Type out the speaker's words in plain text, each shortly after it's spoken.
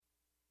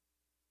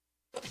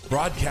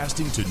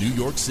Broadcasting to New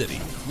York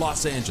City,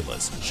 Los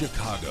Angeles,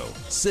 Chicago,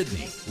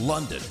 Sydney,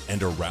 London,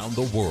 and around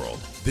the world.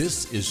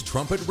 This is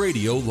Trumpet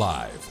Radio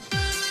Live.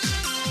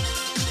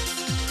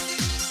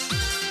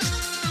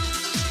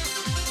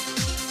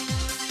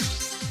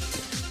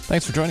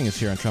 Thanks for joining us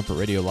here on Trumpet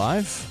Radio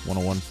Live,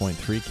 101.3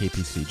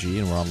 KPCG,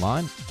 and we're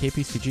online,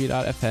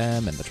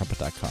 kpcg.fm and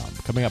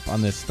thetrumpet.com. Coming up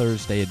on this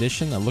Thursday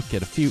edition, a look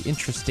at a few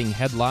interesting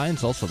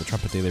headlines, also the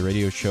Trumpet Daily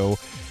Radio Show,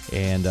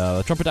 and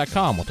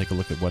thetrumpet.com. We'll take a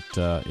look at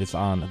what is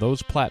on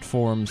those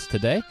platforms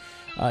today.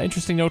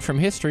 Interesting note from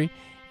history,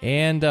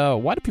 and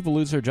why do people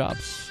lose their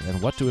jobs,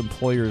 and what do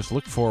employers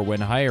look for when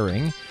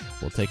hiring?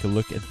 We'll take a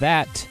look at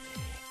that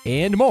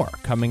and more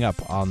coming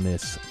up on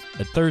this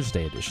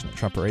Thursday edition of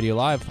Trumpet Radio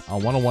Live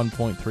on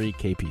 101.3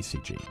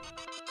 KPCG.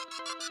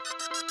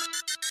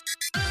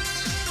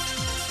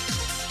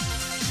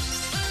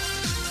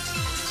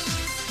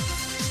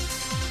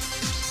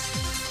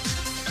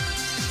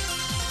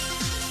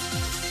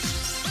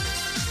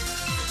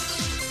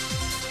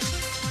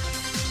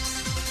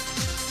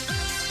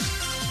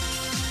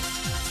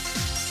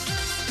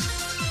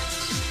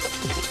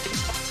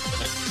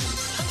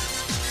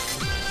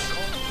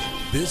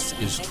 This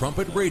is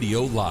Trumpet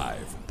Radio Live.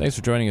 Thanks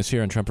for joining us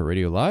here on Trumpet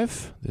Radio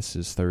Live. This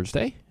is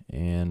Thursday,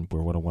 and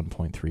we're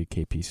 101.3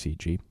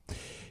 KPCG.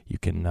 You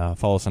can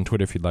follow us on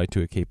Twitter if you'd like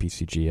to at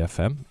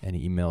KPCG.FM.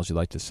 Any emails you'd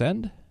like to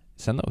send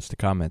those to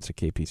comments at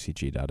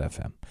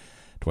kpcg.fm.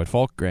 Dwight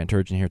Falk, Grant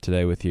Turgeon here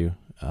today with you.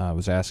 I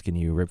was asking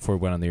you right before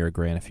we went on the air,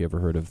 Grant, if you ever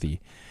heard of the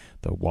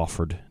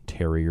Wofford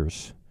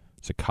Terriers.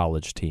 It's a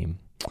college team,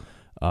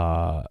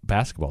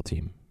 basketball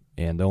team.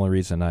 And the only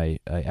reason I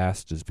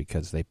asked is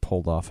because they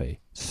pulled off a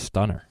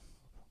stunner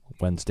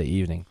Wednesday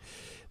evening.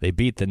 They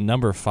beat the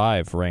number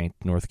 5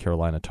 ranked North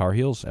Carolina Tar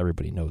Heels.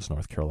 Everybody knows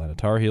North Carolina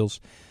Tar Heels,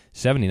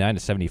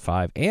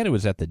 79-75, and it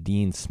was at the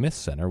Dean Smith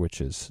Center,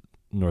 which is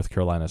North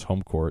Carolina's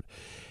home court.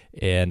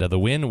 And the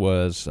win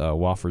was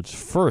Wofford's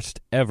first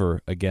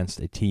ever against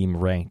a team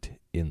ranked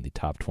in the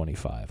top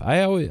 25.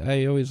 I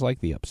always like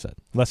the upset,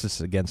 unless it's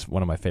against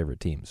one of my favorite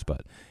teams.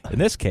 But in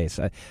this case,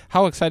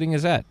 how exciting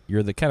is that?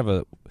 You're the kind of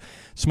a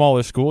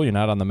smaller school. You're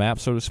not on the map,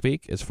 so to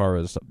speak, as far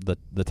as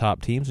the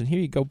top teams. And here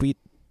you go beat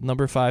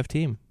number 5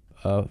 team.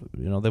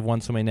 They've won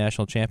so many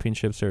national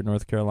championships there at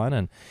North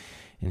Carolina,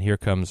 and here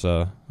comes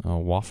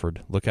Wofford.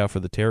 Look out for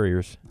the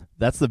Terriers.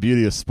 That's the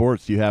beauty of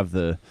sports. You have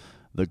the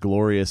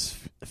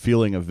glorious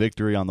feeling of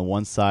victory on the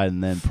one side,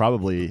 and then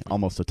probably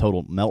almost a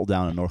total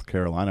meltdown in North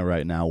Carolina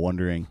right now,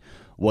 wondering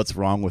what's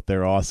wrong with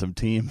their awesome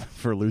team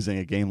for losing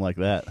a game like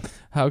that.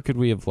 How could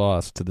we have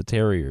lost to the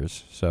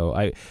Terriers? So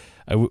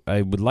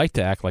I would like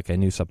to act like I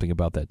knew something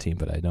about that team,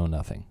 but I know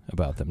nothing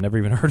about them. Never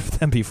even heard of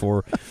them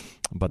before,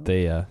 but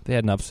they had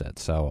an upset.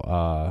 So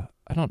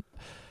I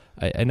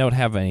don't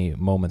have any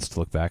moments to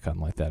look back on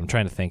like that. I'm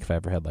trying to think if I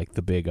ever had like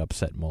the big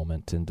upset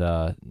moment, and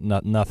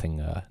nothing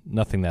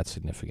that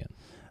significant.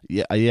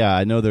 Yeah,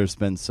 I know there's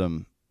been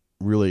some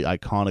really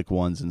iconic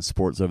ones in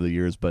sports over the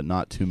years, but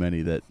not too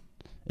many that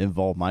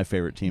involve my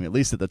favorite team, at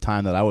least at the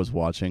time that I was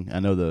watching. I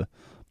know the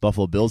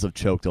Buffalo Bills have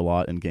choked a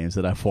lot in games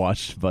that I've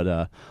watched,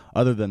 but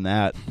other than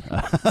that,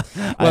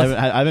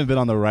 I haven't been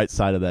on the right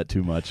side of that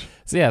too much.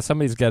 So yeah,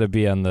 somebody's got to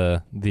be on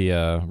the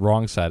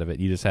wrong side of it.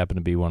 You just happen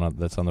to be one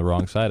that's on the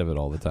wrong side of it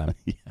all the time.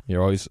 Yeah.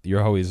 You're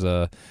always.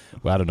 Well,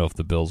 I don't know if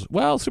the Bills.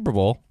 Well, Super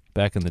Bowl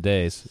back in the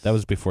days. That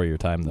was before your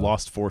time, though.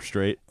 Lost 4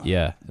 straight.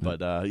 Yeah,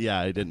 but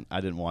I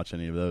didn't watch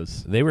any of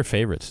those. They were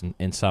favorites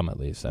in some, at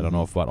least. I don't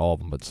know if about all of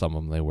them, but some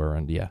of them they were,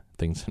 and yeah,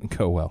 things didn't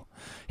go well.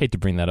 Hate to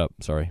bring that up.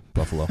 Sorry,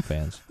 Buffalo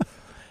fans.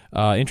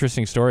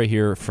 Interesting story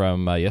here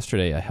from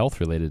yesterday, a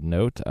health-related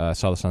note. I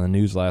saw this on the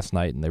news last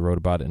night, and they wrote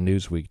about it in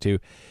Newsweek, too.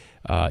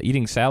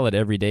 Eating salad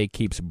every day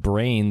keeps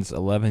brains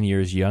 11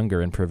 years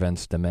younger and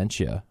prevents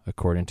dementia,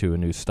 according to a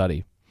new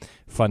study.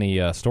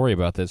 Funny story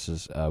about this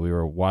is we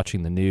were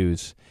watching the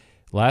news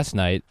last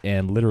night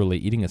and literally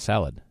eating a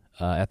salad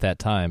at that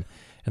time,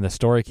 and the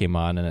story came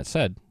on, and it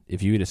said,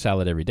 if you eat a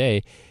salad every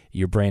day,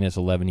 your brain is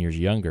 11 years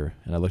younger.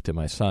 And I looked at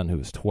my son, who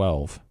was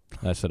 12,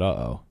 and I said,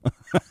 uh-oh.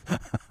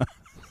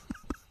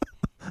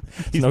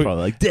 He's probably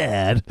like,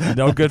 Dad.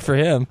 No good for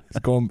him.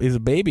 He's a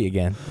baby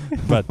again.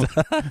 But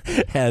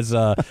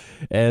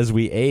as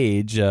we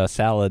age,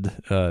 salad,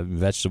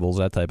 vegetables,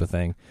 that type of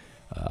thing,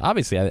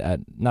 obviously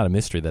not a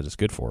mystery that it's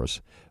good for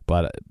us,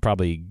 but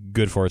probably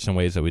good for us in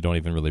ways that we don't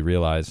even really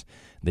realize.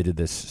 They did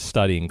this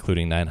study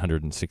including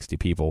 960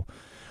 people,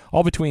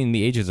 all between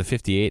the ages of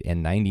 58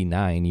 and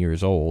 99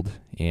 years old,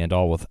 and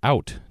all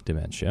without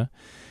dementia.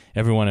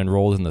 Everyone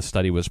enrolled in the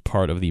study was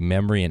part of the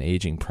Memory and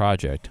Aging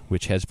Project,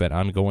 which has been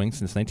ongoing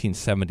since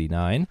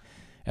 1979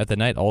 at the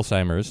Knight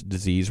Alzheimer's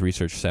Disease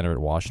Research Center at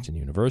Washington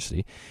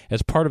University.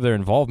 As part of their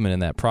involvement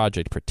in that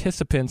project,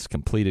 participants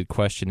completed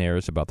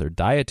questionnaires about their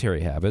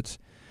dietary habits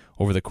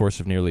over the course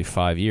of nearly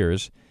 5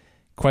 years.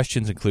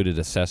 Questions included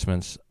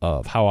assessments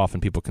of how often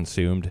people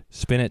consumed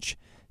spinach,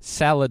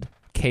 salad,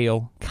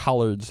 kale,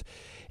 collards,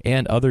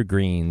 and other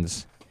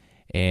greens.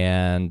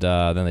 And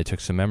then they took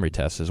some memory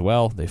tests as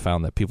well. They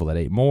found that people that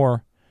ate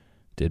more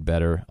did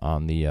better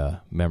on the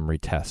memory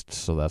tests,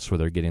 so that's where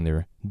they're getting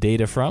their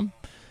data from.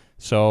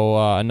 So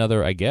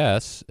another, I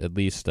guess, at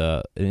least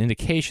an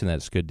indication that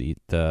it's good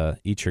to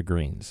eat your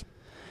greens.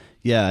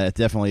 Yeah, it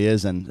definitely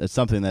is, and it's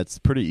something that's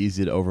pretty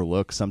easy to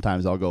overlook.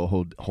 Sometimes I'll go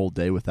a whole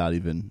day without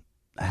even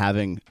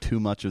having too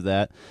much of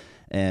that,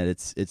 and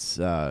it's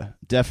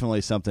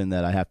definitely something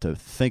that I have to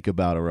think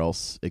about, or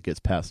else it gets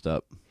passed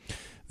up.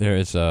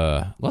 There's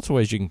lots of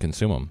ways you can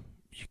consume them.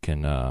 You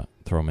can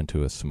throw them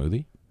into a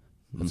smoothie.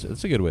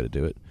 That's a good way to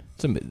do it.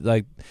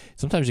 Like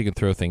sometimes you can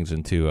throw things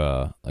into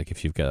like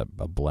if you've got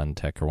a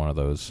Blendtec or one of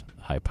those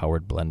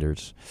high-powered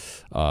blenders,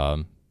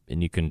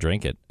 and you can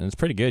drink it, and it's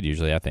pretty good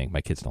usually. I think my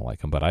kids don't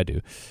like them, but I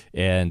do.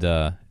 And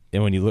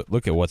when you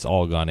look at what's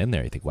all gone in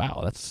there, you think,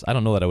 wow, I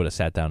don't know that I would have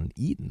sat down and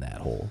eaten that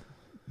whole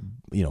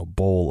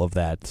bowl of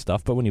that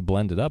stuff. But when you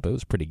blend it up, it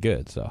was pretty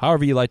good. So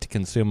however you like to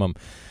consume them,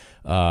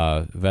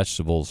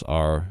 vegetables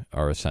are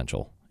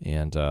essential.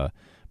 And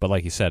but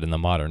like you said, in the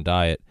modern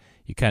diet,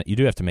 you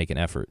do have to make an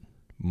effort.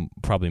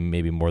 Probably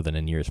maybe more than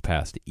in years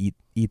past to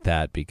eat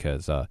that,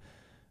 because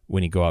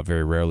when you go out,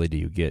 very rarely do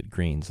you get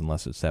greens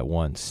unless it's that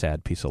one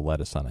sad piece of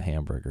lettuce on a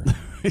hamburger,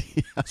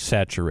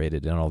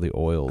 saturated in all the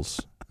oils,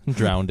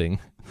 drowning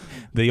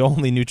the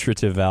only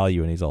nutritive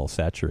value, and he's all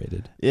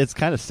saturated. It's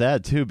kind of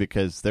sad too,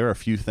 because there are a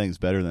few things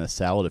better than a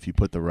salad if you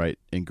put the right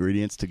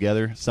ingredients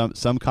together.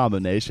 Some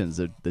combinations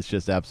it's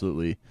just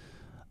absolutely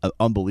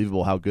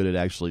unbelievable how good it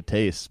actually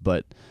tastes,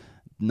 but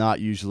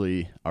not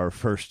usually our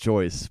first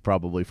choice,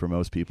 probably, for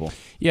most people.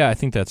 Yeah, I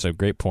think that's a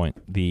great point.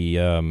 The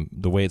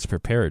way it's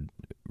prepared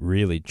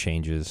really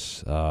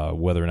changes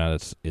whether or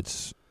not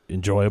it's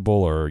enjoyable,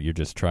 or you're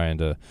just trying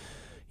to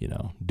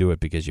do it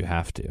because you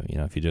have to.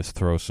 If you just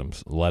throw some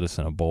lettuce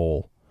in a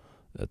bowl,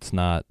 that's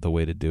not the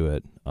way to do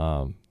it.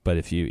 But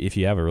if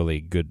you have a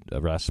really good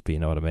recipe, you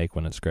know how to make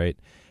one, it's great.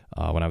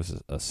 When I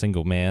was a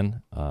single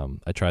man,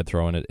 I tried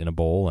throwing it in a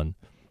bowl, and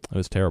it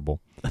was terrible.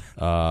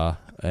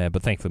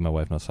 But thankfully, my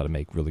wife knows how to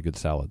make really good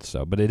salads.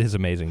 But it is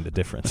amazing the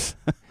difference.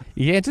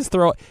 You can't just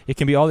throw. It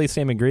can be all these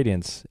same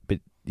ingredients, but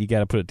you got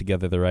to put it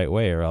together the right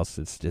way, or else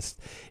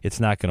it's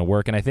not going to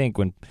work. And I think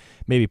when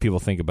maybe people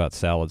think about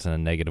salads in a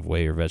negative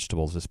way, or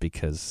vegetables, it's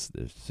because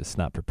it's just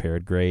not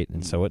prepared great,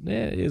 and so it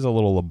is a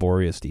little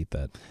laborious to eat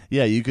that.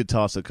 Yeah, you could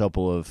toss a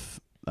couple of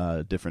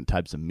different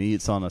types of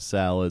meats on a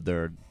salad.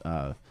 There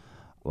are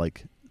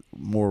like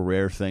more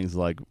rare things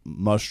like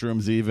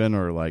mushrooms, even,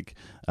 or like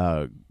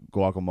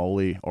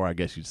guacamole, or I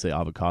guess you'd say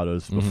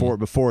avocados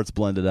before it's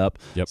blended up.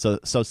 Yep.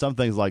 So some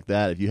things like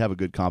that, if you have a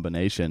good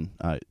combination,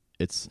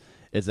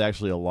 it's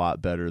actually a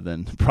lot better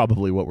than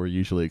probably what we're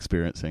usually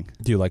experiencing.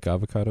 Do you like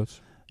avocados?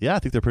 Yeah, I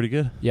think they're pretty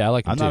good. Yeah, I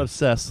like them I'm too. not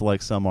obsessed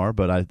like some are,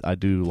 but I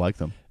do like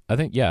them. I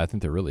think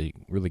they're really,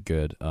 really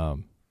good.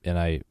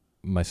 And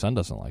my son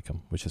doesn't like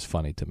them, which is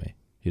funny to me.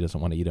 He doesn't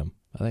want to eat them.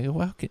 I think,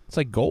 well, it's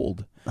like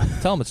gold.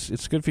 Tell him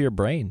it's good for your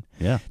brain.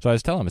 Yeah. So I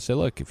was telling him, I said,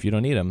 look, if you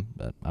don't eat them,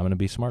 I'm going to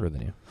be smarter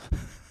than you.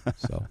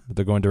 So if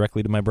they're going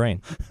directly to my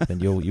brain, then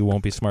you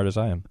won't be smart as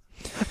I am.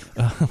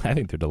 I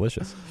think they're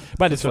delicious.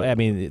 But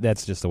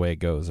that's just the way it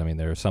goes.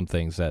 There are some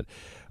things that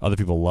other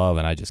people love,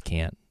 and I just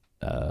can't.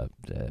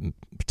 In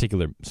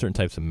particular, certain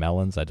types of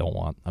melons I don't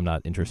want. I'm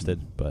not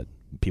interested, but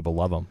people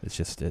love them. It's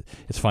just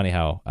it's funny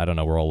how, I don't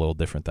know, we're all a little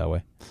different that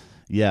way.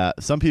 Yeah,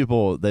 some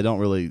people, they don't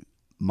really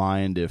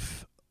mind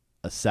if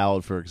a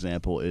salad, for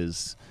example,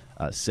 is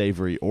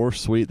savory or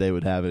sweet. They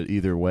would have it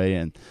either way,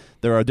 and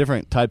there are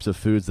different types of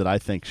foods that I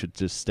think should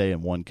just stay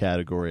in one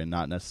category and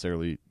not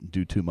necessarily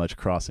do too much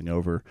crossing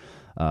over.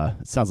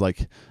 It sounds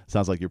like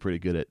you're pretty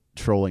good at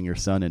trolling your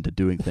son into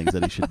doing things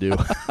that he should do.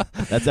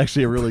 That's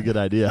actually a really good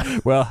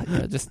idea. Well,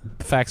 just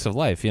facts of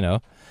life,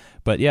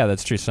 But yeah,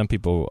 that's true. Some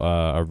people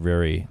are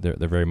they're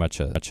very much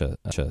to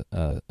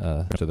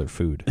their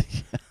food. Yeah.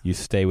 You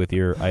stay with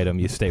your item,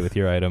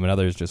 and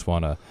others just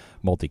want a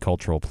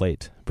multicultural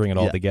plate. Bring it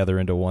all together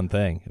into one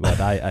thing. But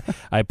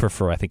I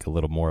prefer, I think, a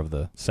little more of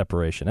the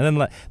separation,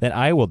 and then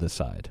I will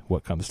decide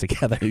what comes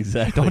together.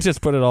 Exactly. Don't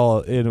just put it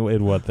all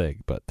in one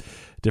thing. But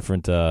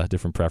different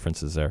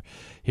preferences there.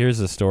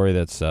 Here's a story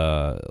that's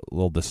a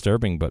little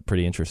disturbing but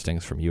pretty interesting.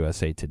 It's from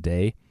USA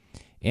Today.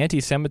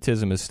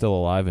 Anti-Semitism is still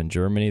alive in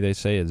Germany, they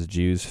say, as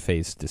Jews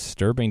face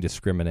disturbing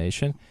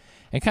discrimination,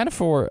 and kind of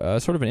for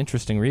sort of an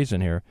interesting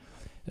reason here.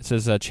 It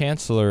says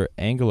Chancellor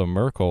Angela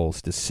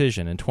Merkel's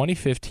decision in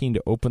 2015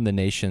 to open the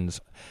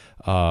nation's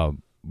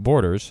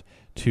borders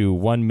to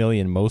 1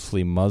 million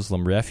mostly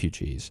Muslim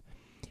refugees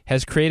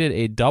has created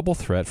a double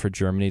threat for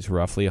Germany's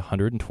roughly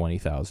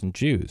 120,000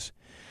 Jews.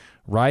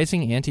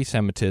 Rising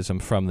anti-Semitism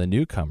from the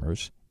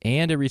newcomers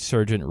and a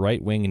resurgent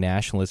right-wing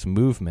nationalist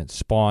movement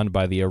spawned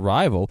by the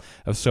arrival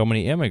of so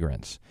many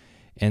immigrants.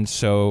 And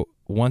so,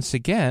 once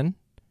again,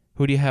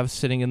 who do you have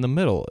sitting in the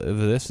middle?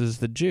 This is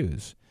the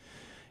Jews.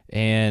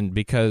 And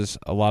because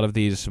a lot of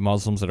these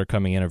Muslims that are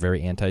coming in are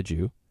very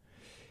anti-Jew,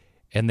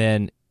 and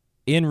then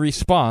in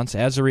response,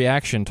 as a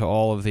reaction to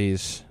all of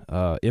these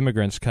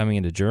immigrants coming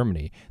into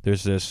Germany,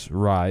 there's this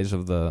rise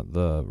of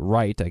the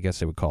right, I guess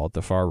they would call it,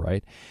 the far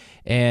right,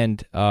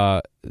 and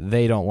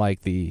they don't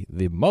like the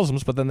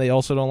Muslims, but then they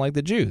also don't like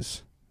the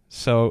Jews.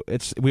 So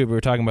we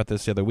were talking about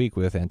this the other week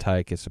with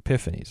Antiochus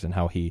Epiphanes and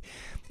how he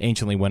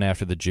anciently went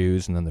after the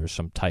Jews, and then there's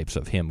some types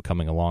of him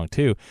coming along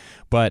too.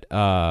 But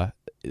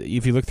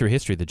if you look through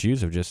history, the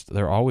Jews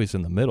they're always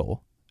in the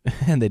middle,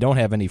 and they don't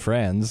have any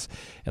friends,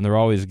 and they're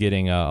always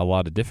getting a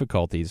lot of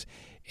difficulties,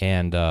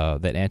 and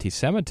that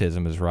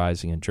anti-Semitism is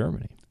rising in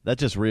Germany. That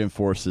just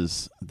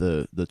reinforces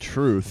the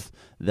truth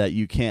that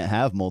you can't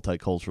have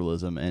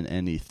multiculturalism in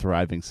any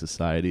thriving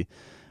society.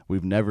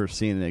 We've never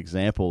seen an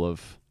example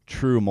of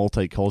true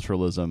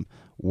multiculturalism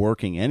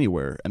working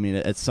anywhere. I mean,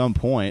 at some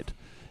point,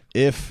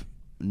 if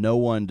no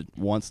one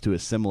wants to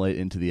assimilate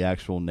into the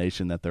actual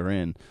nation that they're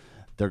in,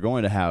 they're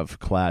going to have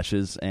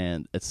clashes,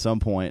 and at some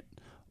point,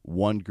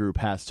 one group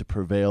has to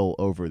prevail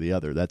over the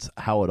other. That's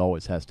how it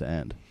always has to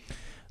end.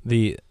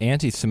 The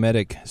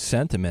anti-Semitic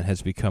sentiment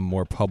has become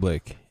more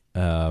public,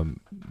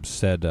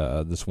 said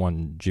this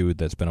one Jew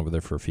that's been over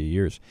there for a few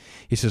years.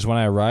 He says, when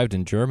I arrived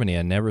in Germany,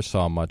 I never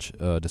saw much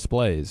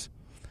displays.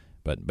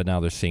 But now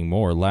they're seeing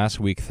more. Last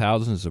week,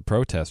 thousands of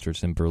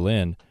protesters in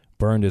Berlin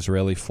burned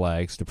Israeli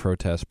flags to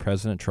protest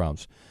President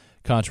Trump's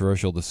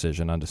controversial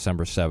decision on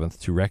December 7th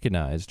to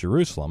recognize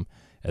Jerusalem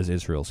as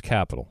Israel's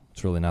capital.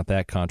 It's really not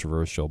that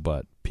controversial,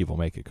 but people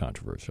make it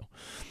controversial.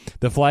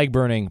 The flag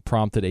burning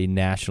prompted a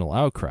national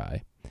outcry.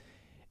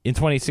 In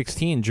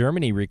 2016,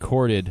 Germany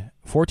recorded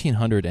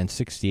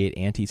 1,468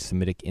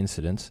 anti-Semitic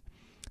incidents.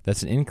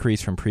 That's an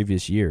increase from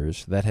previous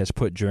years that has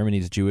put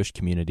Germany's Jewish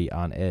community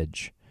on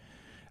edge.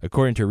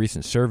 According to a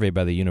recent survey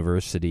by the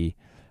University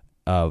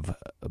of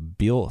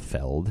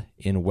Bielefeld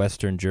in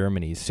Western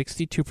Germany,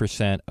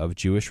 62% of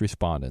Jewish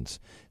respondents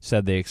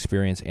said they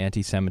experienced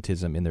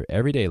anti-Semitism in their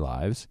everyday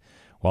lives,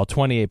 while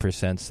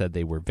 28% said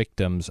they were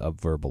victims of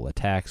verbal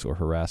attacks or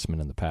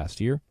harassment in the past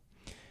year.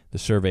 The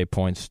survey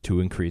points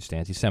to increased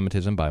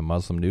anti-Semitism by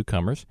Muslim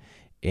newcomers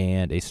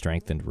and a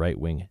strengthened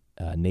right-wing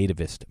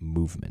nativist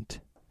movement.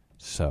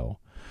 So,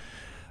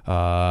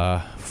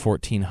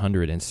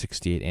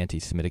 1,468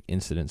 anti-Semitic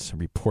incidents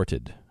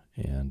reported.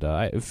 And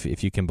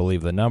if you can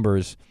believe the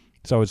numbers,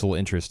 it's always a little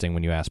interesting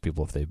when you ask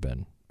people if they've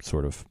been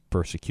sort of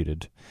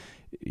persecuted,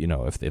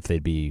 if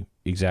they'd be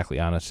exactly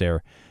honest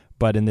there.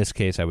 But in this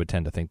case, I would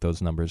tend to think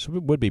those numbers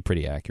would be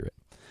pretty accurate.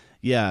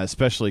 Yeah,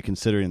 especially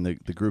considering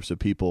the groups of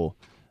people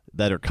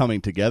that are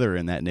coming together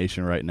in that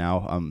nation right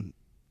now.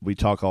 We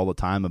talk all the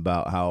time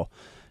about how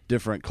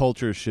different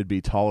cultures should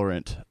be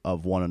tolerant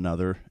of one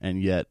another,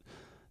 and yet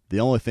the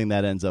only thing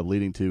that ends up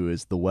leading to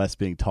is the West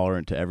being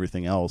tolerant to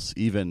everything else,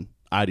 even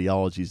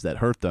ideologies that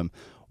hurt them,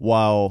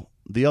 while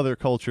the other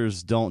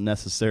cultures don't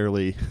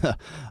necessarily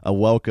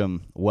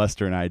welcome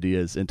Western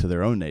ideas into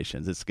their own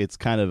nations. It's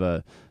kind of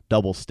a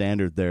double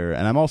standard there.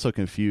 And I'm also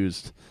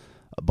confused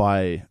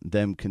by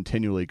them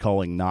continually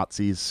calling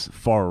Nazis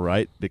far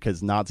right,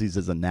 because Nazis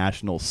is a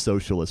National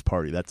Socialist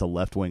Party. That's a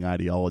left-wing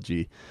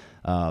ideology.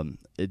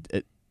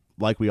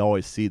 Like we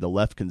always see, the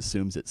left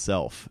consumes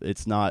itself.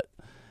 It's not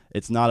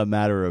a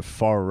matter of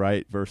far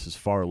right versus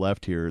far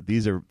left here.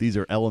 These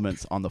are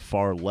elements on the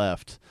far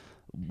left,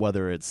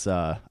 whether it's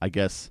I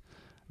guess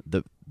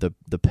the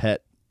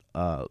pet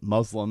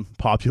Muslim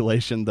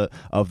population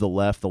of the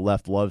left. The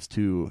left loves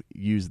to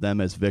use them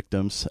as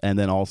victims, and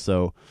then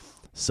also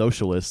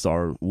socialists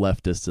are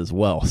leftists as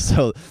well.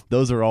 So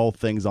those are all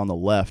things on the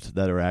left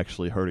that are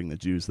actually hurting the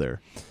Jews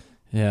there.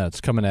 Yeah, it's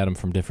coming at them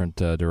from different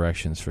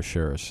directions for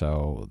sure.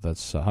 So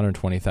that's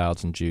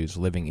 120,000 Jews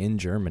living in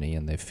Germany,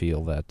 and they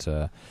feel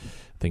that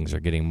things are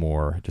getting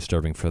more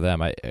disturbing for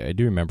them. I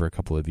do remember a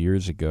couple of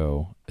years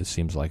ago, it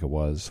seems like it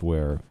was,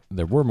 where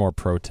there were more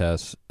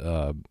protests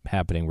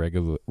happening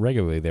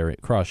regularly there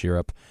across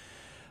Europe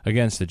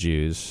against the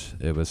Jews.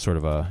 It was sort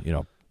of a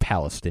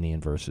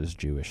Palestinian versus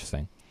Jewish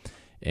thing.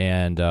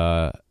 And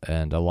a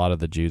lot of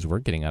the Jews were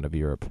getting out of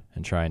Europe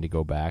and trying to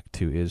go back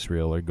to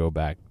Israel or go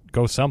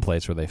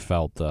someplace where they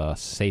felt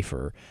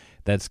safer.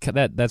 That's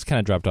kind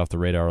of dropped off the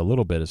radar a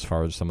little bit as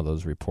far as some of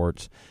those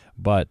reports.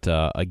 But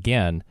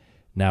again,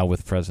 now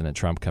with President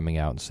Trump coming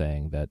out and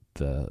saying that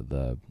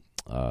the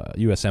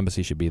U.S.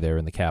 Embassy should be there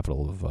in the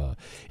capital of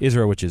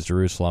Israel, which is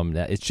Jerusalem,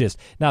 it's just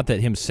not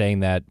that him saying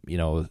that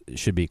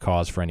should be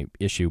cause for any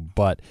issue,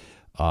 but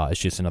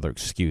it's just another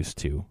excuse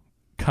to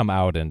come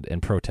out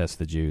and protest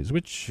the Jews,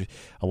 which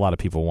a lot of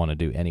people want to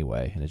do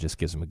anyway, and it just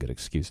gives them a good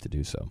excuse to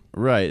do so.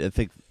 Right. I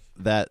think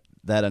that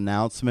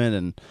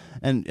announcement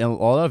and a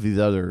lot of these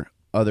other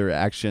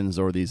actions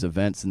or these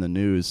events in the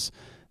news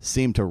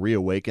seem to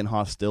reawaken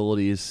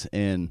hostilities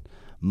in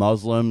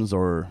Muslims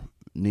or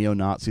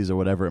neo-Nazis or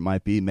whatever it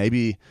might be.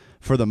 Maybe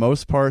for the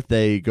most part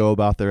they go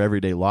about their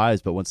everyday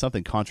lives, but when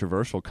something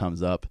controversial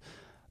comes up,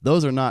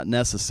 those are not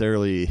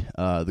necessarily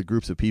the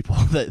groups of people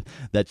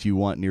that you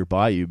want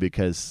nearby you,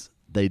 because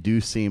they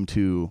do seem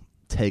to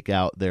take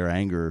out their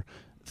anger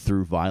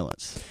through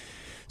violence.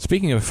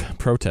 Speaking of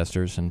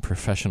protesters and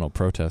professional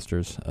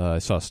protesters, I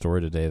saw a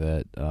story today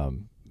that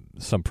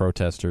some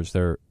protesters,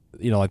 they're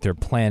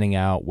planning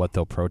out what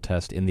they'll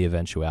protest in the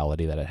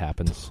eventuality that it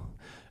happens.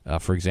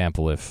 For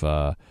example, if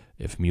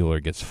if Mueller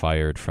gets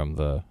fired from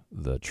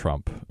the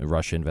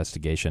Trump-Russia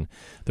investigation,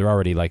 they're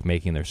already like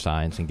making their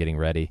signs and getting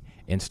ready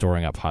and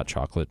storing up hot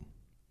chocolate.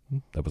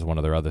 That was one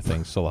of their other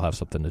things, so they'll have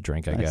something to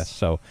drink, I guess.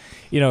 So,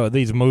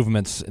 these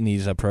movements and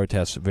these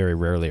protests very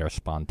rarely are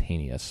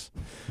spontaneous.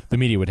 The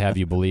media would have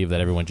you believe that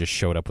everyone just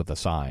showed up with a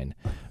sign.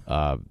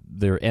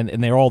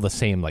 They're all the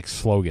same, like,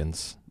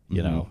 slogans,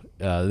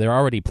 they're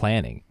already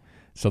planning.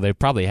 So they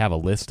probably have a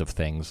list of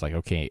things like,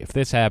 okay, if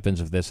this happens,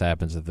 if this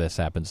happens, if this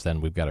happens, then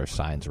we've got our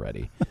signs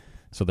ready.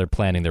 So they're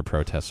planning their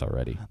protests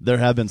already. There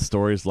have been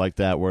stories like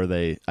that where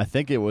I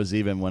think it was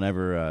even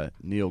whenever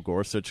Neil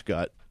Gorsuch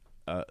got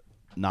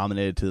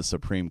nominated to the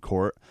Supreme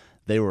Court,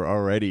 they were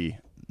already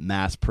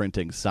mass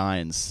printing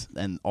signs,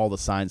 and all the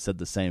signs said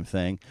the same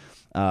thing.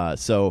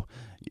 So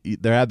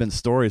there have been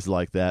stories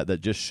like that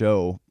just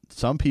show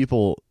some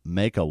people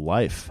make a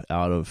life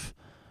out of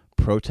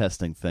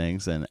protesting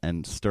things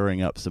and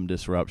stirring up some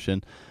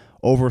disruption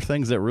over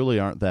things that really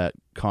aren't that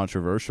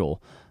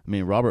controversial. I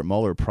mean, Robert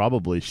Mueller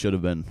probably should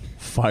have been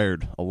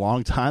fired a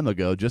long time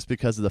ago just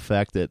because of the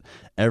fact that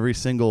every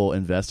single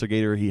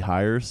investigator he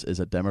hires is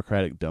a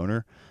Democratic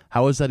donor.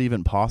 How is that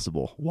even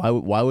possible?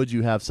 Why would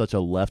you have such a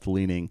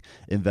left-leaning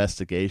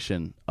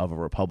investigation of a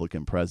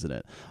Republican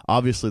president?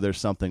 Obviously, there's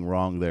something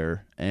wrong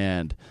there,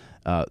 and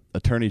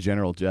Attorney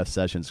General Jeff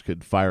Sessions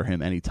could fire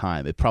him any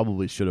time. It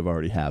probably should have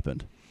already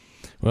happened.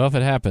 Well, if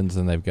it happens,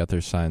 then they've got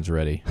their signs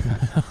ready.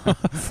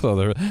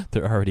 So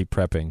they're already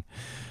prepping.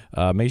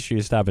 Make sure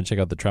you stop and check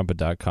out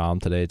thetrumpet.com.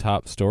 Today,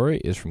 top story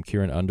is from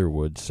Kieran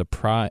Underwood.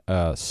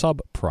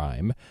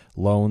 Subprime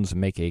loans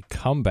make a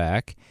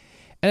comeback.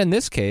 And in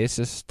this case,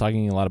 it's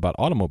talking a lot about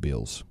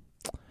automobiles.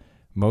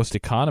 Most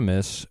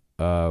economists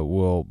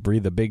will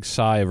breathe a big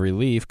sigh of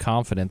relief,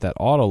 confident that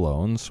auto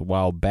loans,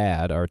 while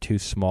bad, are too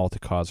small to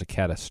cause a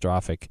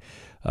catastrophe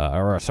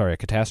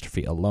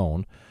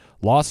alone.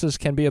 Losses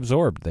can be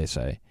absorbed, they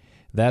say.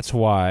 That's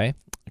why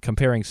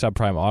comparing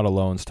subprime auto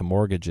loans to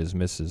mortgages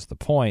misses the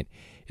point.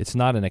 It's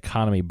not an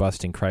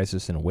economy-busting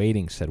crisis in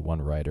waiting, said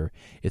one writer.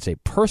 It's a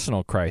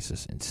personal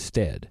crisis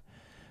instead.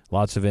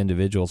 Lots of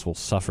individuals will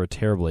suffer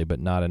terribly, but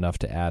not enough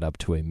to add up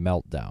to a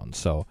meltdown.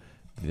 So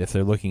if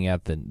they're looking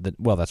at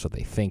well, that's what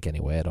they think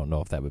anyway. I don't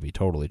know if that would be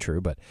totally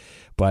true, but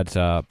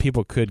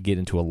people could get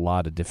into a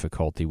lot of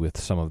difficulty with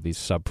some of these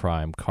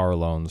subprime car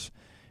loans,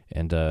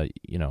 and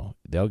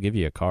they'll give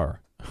you a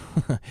car,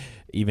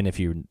 even if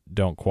you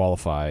don't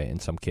qualify in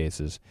some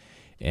cases,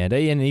 and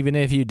even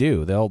if you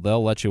do, they'll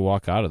let you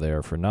walk out of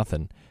there for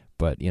nothing.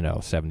 But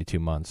 72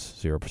 months,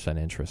 0%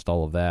 interest,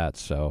 all of that.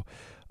 So.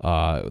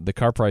 The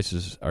car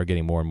prices are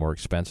getting more and more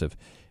expensive,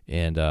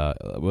 and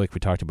like we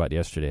talked about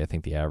yesterday, I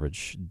think the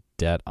average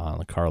debt on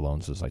the car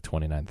loans is like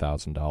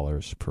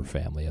 $29,000 per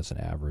family as an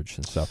average,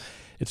 and so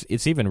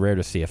it's even rare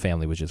to see a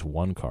family with just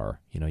one car.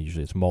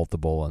 Usually it's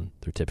multiple, and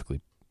they're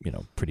typically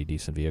pretty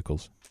decent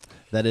vehicles.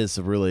 That is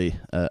really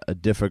a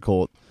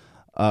difficult,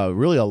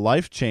 really a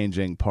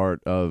life-changing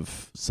part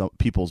of some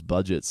people's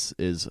budgets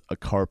is a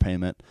car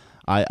payment.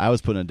 I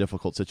was put in a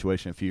difficult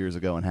situation a few years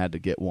ago and had to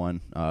get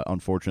one,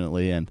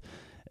 unfortunately, and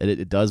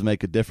it does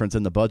make a difference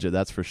in the budget,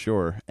 that's for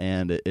sure.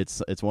 And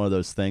it's one of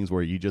those things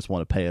where you just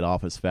want to pay it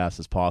off as fast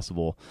as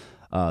possible.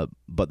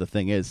 But the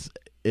thing is,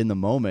 in the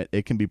moment,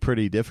 it can be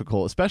pretty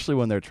difficult, especially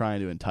when they're trying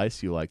to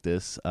entice you like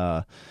this,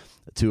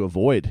 to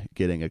avoid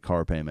getting a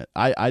car payment.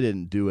 I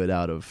didn't do it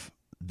out of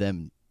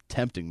them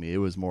tempting me. It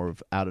was more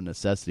of out of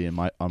necessity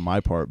on my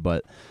part.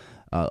 But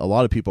a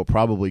lot of people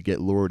probably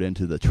get lured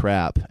into the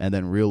trap and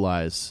then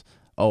realize,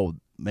 oh,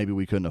 maybe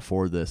we couldn't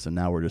afford this, and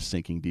now we're just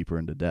sinking deeper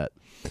into debt.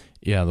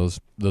 Yeah,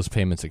 those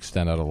payments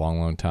extend out a long,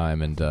 long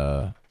time, and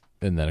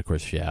then of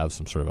course if you have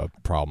some sort of a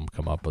problem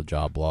come up, a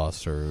job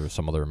loss or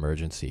some other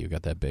emergency, you've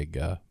got that big,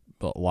 a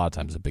lot of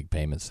times a big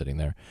payment sitting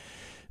there.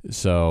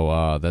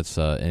 So that's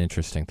an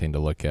interesting thing to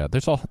look at.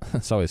 There's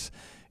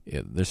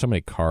so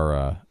many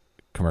car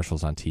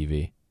commercials on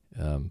TV.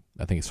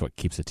 I think it's what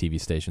keeps the TV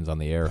stations on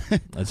the air.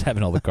 It's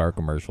having all the car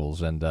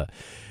commercials, and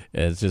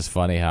it's just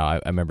funny how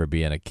I remember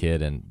being a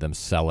kid and them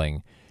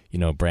selling,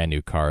 brand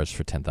new cars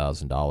for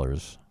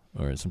 $10,000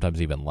 or sometimes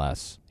even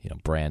less,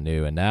 brand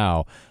new. And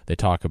now they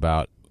talk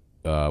about,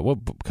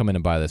 come in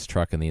and buy this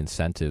truck, and the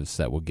incentives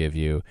that will give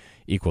you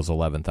equals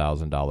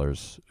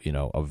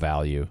 $11,000, of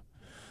value.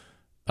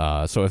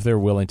 So if they're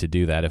willing to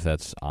do that, if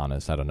that's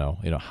honest, I don't know,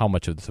 how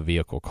much is the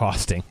vehicle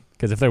costing?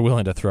 Because if they're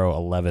willing to throw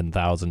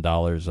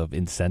 $11,000 of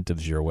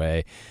incentives your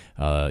way,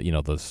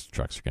 those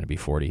trucks are going to be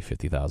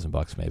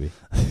 $40,000-$50,000 maybe.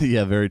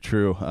 Yeah, very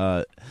true.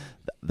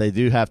 They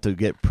do have to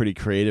get pretty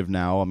creative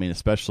now. I mean,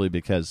 especially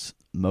because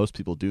most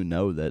people do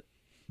know that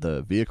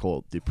the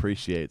vehicle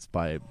depreciates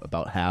by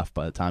about half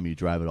by the time you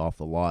drive it off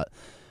the lot.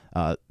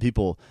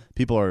 People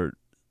are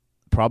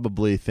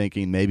probably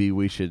thinking maybe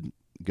we should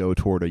go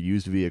toward a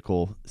used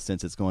vehicle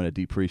since it's going to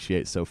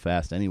depreciate so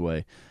fast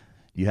anyway.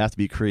 You have to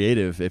be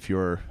creative if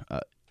you're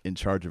in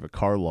charge of a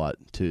car lot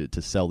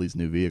to sell these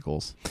new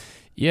vehicles.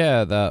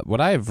 Yeah,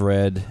 what I've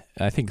read,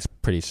 I think it's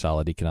pretty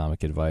solid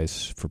economic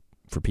advice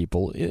for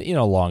people,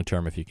 long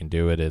term if you can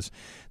do it, is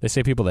they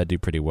say people that do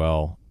pretty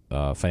well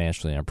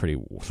financially and are pretty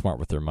smart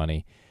with their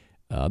money,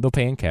 They'll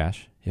pay in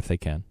cash if they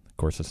can. Of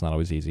course, it's not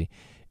always easy.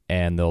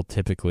 And they'll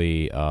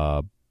typically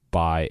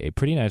buy a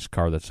pretty nice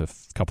car that's a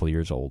couple of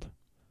years old.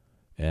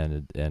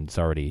 And it's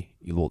already,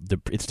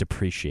 it's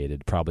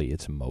depreciated, probably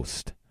its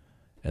most.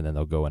 And then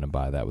they'll go in and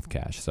buy that with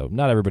cash. So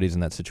not everybody's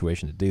in that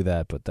situation to do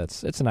that, but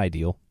it's an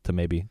ideal to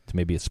maybe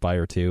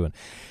aspire to.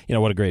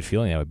 And, what a great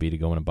feeling that would be to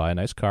go in and buy a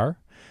nice car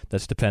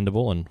that's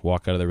dependable and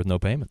walk out of there with no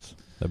payments.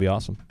 That'd be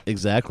awesome.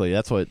 Exactly.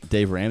 That's what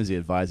Dave Ramsey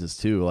advises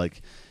too.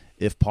 Like,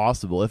 if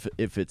possible,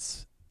 if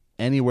it's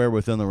anywhere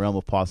within the realm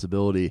of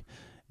possibility,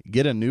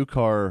 get a new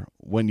car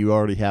when you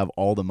already have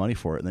all the money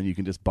for it. And then you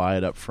can just buy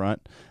it up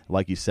front.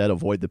 Like you said,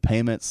 avoid the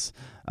payments.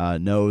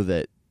 Know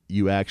that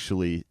you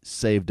actually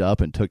saved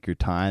up and took your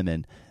time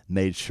and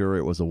made sure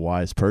it was a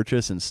wise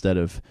purchase instead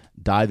of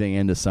diving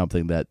into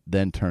something that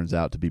then turns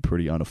out to be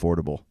pretty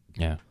unaffordable.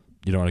 Yeah.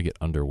 You don't want to get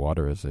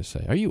underwater, as they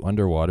say. Are you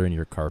underwater in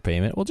your car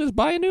payment? Well, just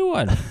buy a new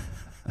one.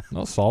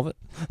 We'll solve it.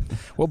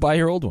 We'll buy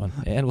your old one,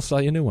 and we'll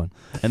sell you a new one.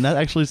 And that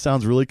actually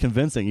sounds really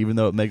convincing, even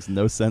though it makes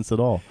no sense at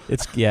all.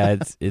 It's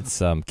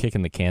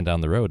kicking the can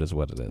down the road is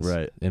what it is.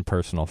 Right. In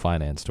personal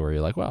finance, where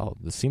you're like, well,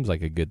 this seems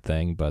like a good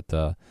thing, but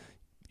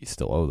you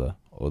still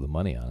owe the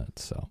money on it.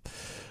 So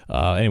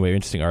anyway,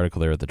 interesting article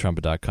there at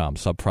thetrumpet.com.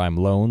 Subprime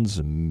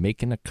loans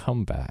making a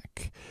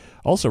comeback.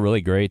 Also,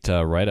 really great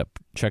write-up.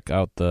 Check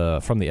out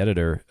from the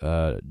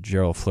editor,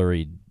 Gerald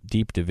Fleury,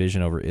 Deep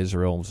Division over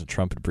Israel. It was a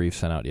Trumpet brief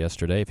sent out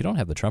yesterday. If you don't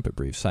have the Trumpet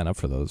brief, sign up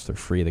for those. They're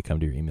free. They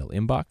come to your email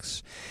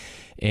inbox.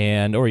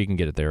 Or you can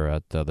get it there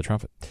at the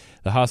Trumpet.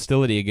 The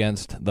hostility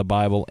against the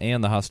Bible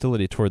and the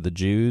hostility toward the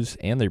Jews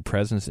and their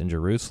presence in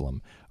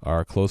Jerusalem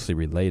are closely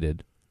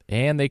related,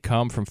 and they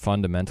come from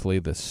fundamentally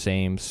the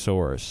same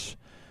source.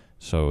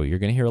 So you're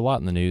going to hear a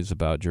lot in the news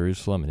about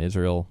Jerusalem and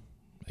Israel.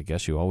 I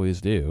guess you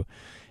always do.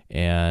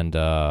 And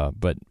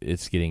but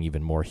it's getting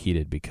even more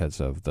heated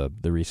because of the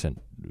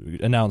recent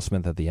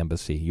announcement that the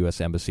U.S.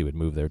 Embassy would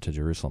move there to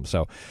Jerusalem.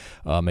 So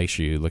make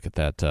sure you look at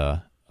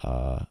that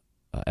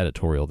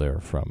editorial there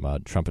from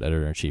Trumpet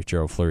Editor-in-Chief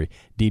Gerald Fleury.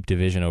 Deep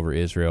division over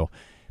Israel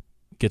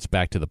gets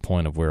back to the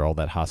point of where all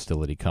that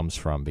hostility comes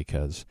from,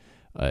 because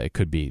it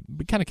could be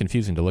kind of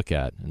confusing to look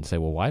at and say,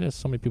 well, why does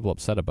so many people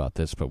upset about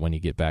this? But when you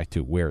get back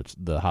to where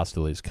the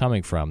hostility is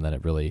coming from, then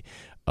it really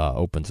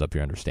opens up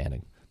your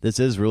understanding. This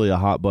is really a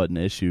hot-button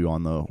issue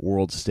on the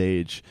world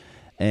stage,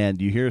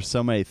 and you hear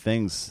so many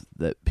things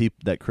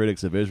that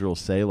critics of Israel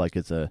say, like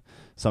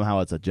somehow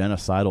it's a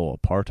genocidal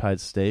apartheid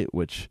state,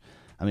 which,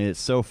 I mean, it's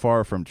so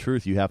far from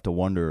truth, you have to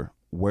wonder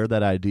where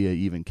that idea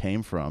even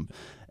came from.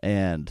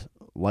 And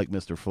like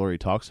Mr. Fleury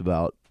talks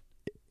about,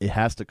 it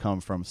has to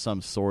come from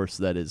some source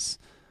that is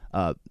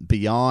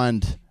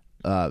beyond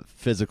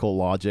physical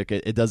logic.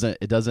 It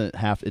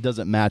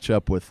doesn't match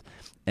up with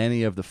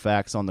any of the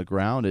facts on the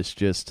ground. It's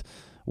just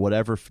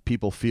whatever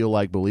people feel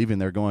like believing,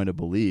 they're going to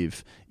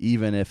believe,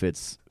 even if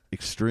it's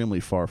extremely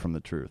far from the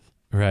truth.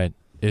 Right.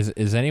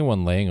 Is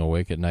anyone laying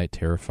awake at night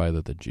terrified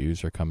that the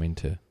Jews are coming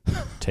to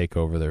take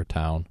over their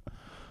town?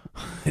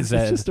 It's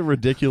just a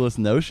ridiculous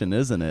notion,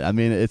 isn't it? I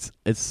mean, it's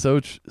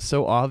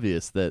so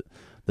obvious that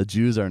the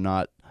Jews are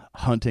not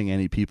hunting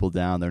any people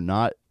down. They're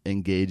not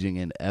engaging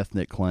in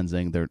ethnic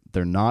cleansing.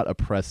 They're not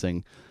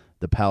oppressing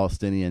the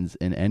Palestinians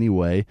in any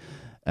way.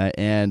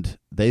 And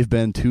they've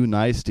been too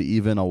nice to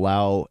even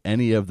allow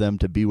any of them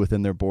to be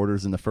within their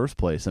borders in the first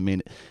place. I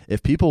mean,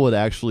 if people would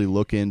actually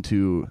look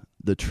into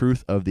the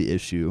truth of the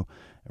issue,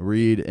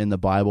 read in the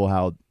Bible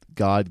how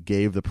God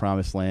gave the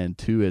promised land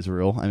to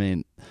Israel. I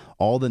mean,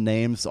 all the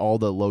names, all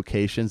the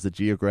locations, the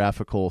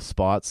geographical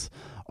spots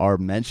are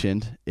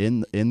mentioned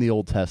in the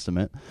Old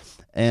Testament.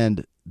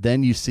 And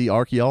then you see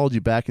archaeology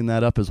backing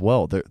that up as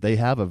well. They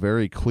have a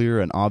very clear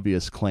and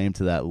obvious claim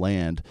to that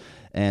land.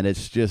 And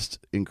it's just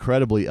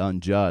incredibly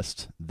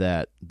unjust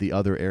that the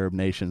other Arab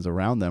nations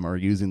around them are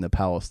using the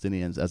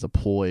Palestinians as a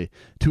ploy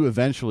to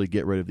eventually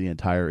get rid of the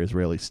entire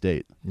Israeli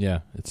state. Yeah,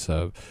 it's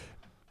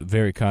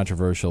very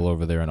controversial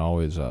over there and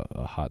always a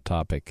hot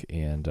topic.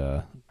 And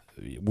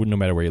no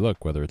matter where you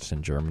look, whether it's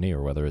in Germany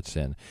or whether it's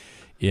in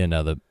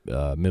the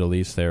Middle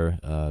East there,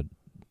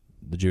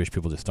 the Jewish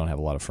people just don't have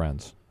a lot of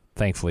friends.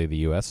 Thankfully, the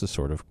U.S. is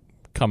sort of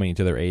coming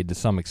to their aid to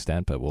some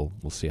extent, but we'll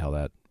see how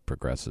that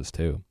progresses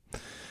too.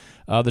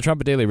 The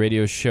Trumpet Daily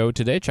Radio Show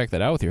today, check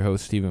that out with your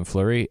host, Stephen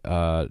Fleury.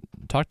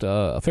 Talked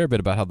a fair bit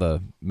about how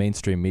the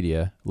mainstream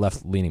media,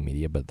 left-leaning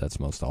media, but that's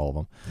most all of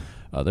them,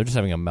 they're just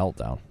having a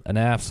meltdown, an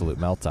absolute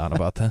meltdown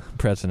about the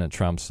President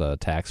Trump's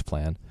tax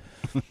plan.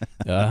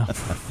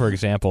 For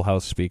example,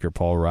 House Speaker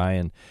Paul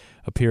Ryan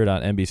appeared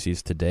on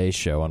NBC's Today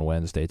Show on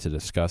Wednesday to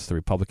discuss the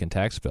Republican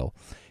tax bill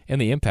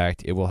and the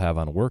impact it will have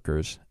on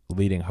workers,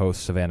 leading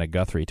host Savannah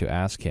Guthrie to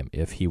ask him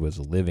if he was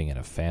living in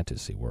a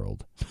fantasy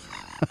world.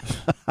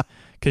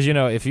 Because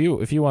if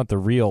you want the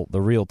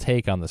real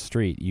take on the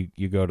street,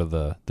 you go to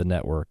the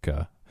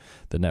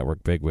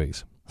network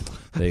bigwigs.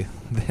 They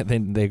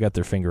got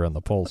their finger on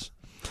the pulse.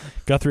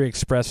 Guthrie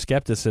expressed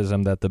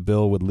skepticism that the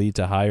bill would lead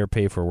to higher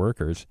pay for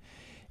workers,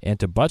 and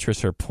to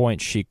buttress her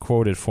point, she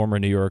quoted former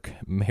New York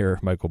Mayor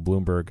Michael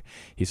Bloomberg.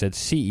 He said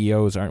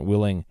CEOs aren't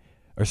willing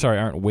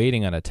aren't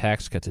waiting on a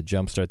tax cut to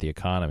jumpstart the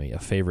economy, a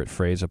favorite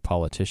phrase of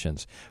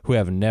politicians who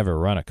have never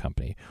run a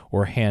company,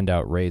 or hand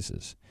out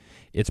raises.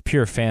 It's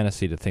pure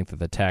fantasy to think that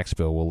the tax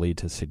bill will lead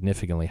to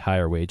significantly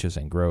higher wages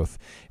and growth.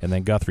 And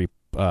then Guthrie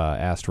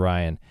asked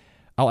Ryan,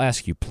 I'll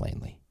ask you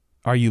plainly,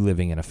 are you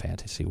living in a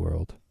fantasy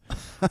world?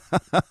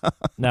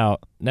 Now,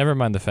 never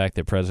mind the fact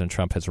that President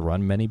Trump has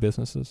run many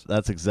businesses.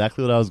 That's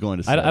exactly what I was going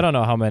to say. I don't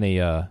know how many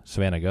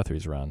Savannah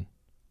Guthrie's run.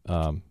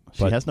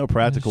 She has no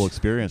practical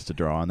experience to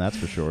draw on, that's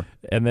for sure.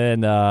 And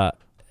then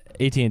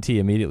AT&T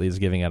immediately is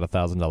giving out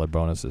 $1,000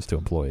 bonuses to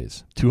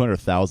employees.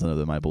 200,000 of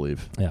them, I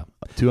believe. Yeah.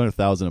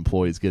 200,000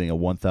 employees getting a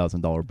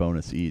 $1,000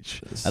 bonus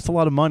each. That's a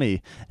lot of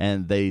money,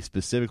 and they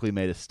specifically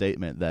made a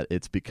statement that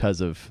it's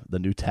because of the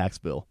new tax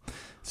bill.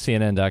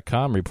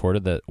 CNN.com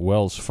reported that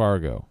Wells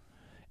Fargo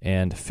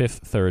and Fifth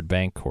Third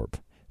Bancorp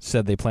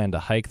said they plan to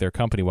hike their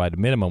company-wide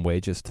minimum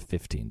wages to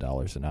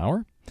 $15 an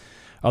hour.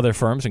 Other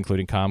firms,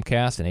 including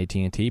Comcast and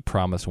AT&T,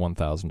 promised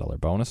 $1,000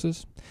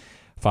 bonuses.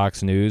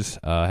 Fox News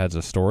has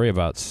a story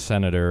about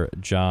Senator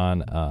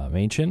John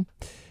Manchin,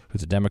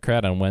 who's a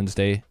Democrat, on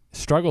Wednesday,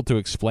 struggled to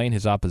explain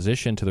his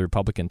opposition to the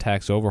Republican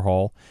tax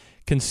overhaul,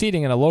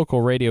 conceding in a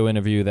local radio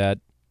interview that,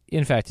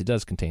 in fact, it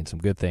does contain some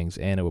good things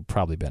and it would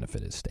probably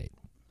benefit his state.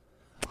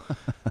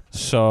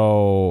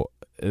 So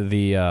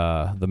the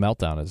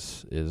meltdown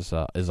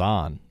is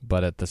on,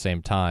 but at the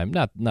same time,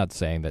 not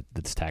saying that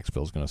this tax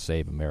bill is going to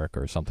save America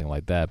or something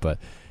like that, but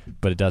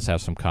it does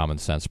have some common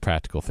sense,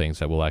 practical things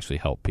that will actually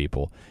help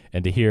people.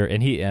 And to hear,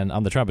 and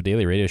on the Trumpet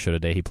Daily radio show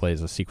today, he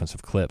plays a sequence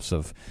of clips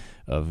of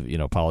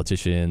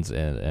politicians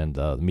and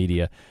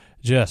media.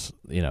 Just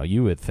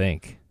you would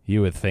think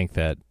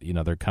that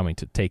they're coming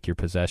to take your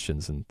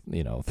possessions and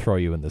throw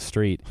you in the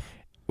street.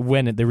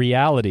 When the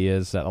reality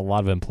is that a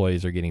lot of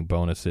employees are getting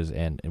bonuses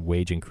and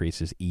wage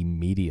increases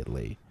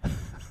immediately.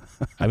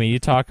 I mean, you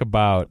talk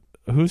about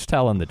who's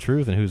telling the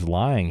truth and who's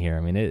lying here. I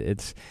mean,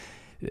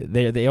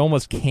 they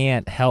almost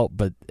can't help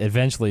but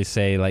eventually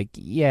say, like,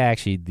 yeah,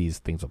 actually, these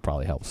things will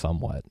probably help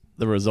somewhat.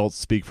 The results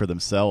speak for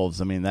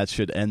themselves. I mean, that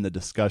should end the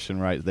discussion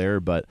right there.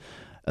 But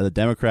the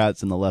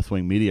Democrats and the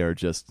left-wing media are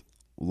just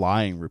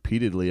lying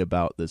repeatedly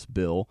about this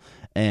bill,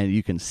 and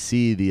you can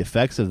see the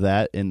effects of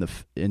that in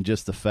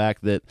just the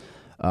fact that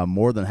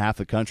more than half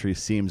the country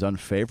seems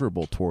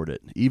unfavorable toward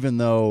it, even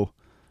though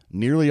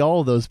nearly all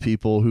of those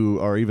people who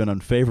are even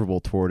unfavorable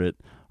toward it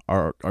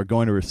are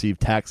going to receive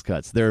tax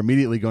cuts. They're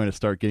immediately going to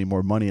start getting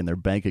more money in their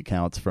bank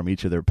accounts from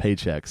each of their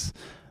paychecks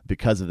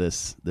because of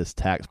this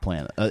tax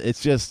plan.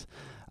 It's just,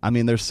 I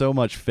mean, there's so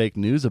much fake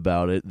news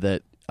about it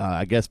that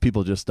I guess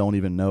people just don't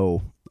even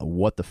know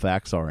what the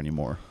facts are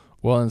anymore.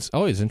 Well, and it's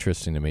always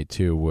interesting to me,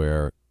 too,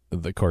 where,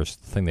 of course,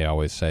 the thing they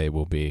always say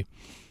will be,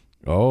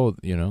 oh,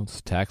 it's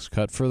a tax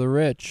cut for the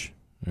rich.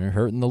 They're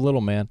hurting the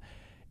little man.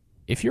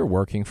 If you're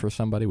working for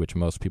somebody, which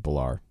most people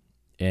are,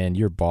 and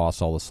your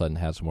boss all of a sudden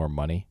has more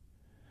money,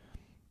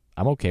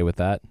 I'm okay with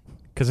that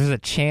because there's a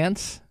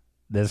chance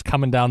that it's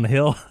coming down the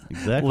hill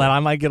exactly. that I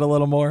might get a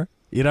little more.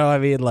 You know what I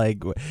mean?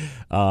 Like,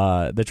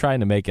 they're trying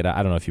to make it.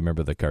 I don't know if you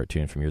remember the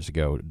cartoon from years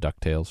ago,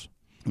 DuckTales.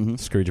 Mm-hmm.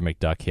 Scrooge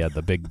McDuck. He had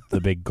the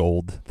big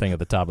gold thing at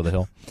the top of the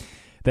hill.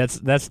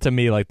 That's to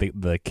me like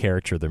the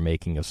character they're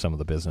making of some of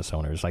the business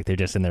owners. Like they're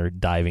just in there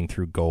diving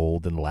through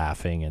gold and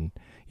laughing, and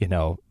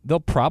they'll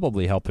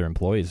probably help their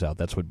employees out.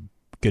 That's what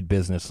good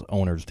business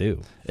owners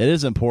do. It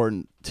is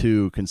important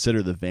to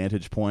consider the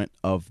vantage point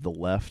of the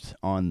left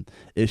on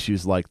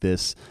issues like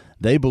this.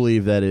 They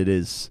believe that it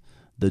is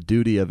the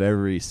duty of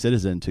every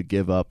citizen to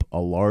give up a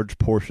large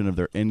portion of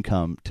their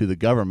income to the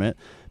government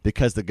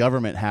because the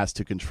government has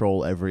to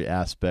control every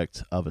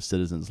aspect of a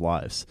citizen's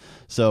lives.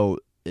 So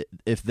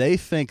if they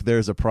think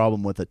there's a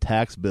problem with a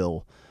tax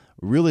bill,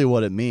 really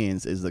what it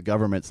means is the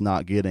government's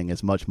not getting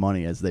as much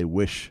money as they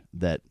wish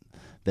that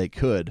they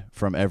could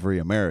from every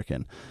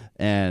American.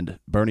 And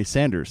Bernie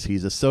Sanders,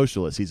 he's a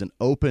socialist. He's an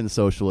open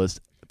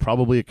socialist,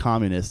 probably a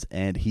communist,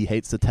 and he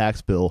hates the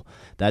tax bill.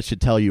 That should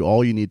tell you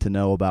all you need to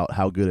know about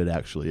how good it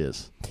actually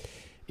is.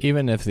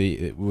 Even if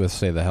with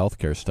say the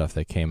healthcare stuff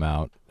that came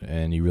out,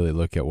 and you really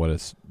look at what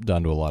it's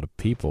done to a lot of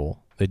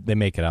people, they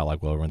make it out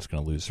like, well, everyone's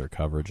going to lose their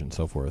coverage and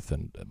so forth.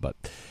 But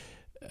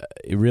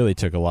it really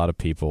took a lot of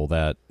people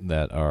that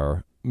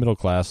are middle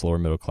class, lower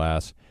middle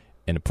class,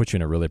 and it puts you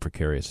in a really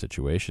precarious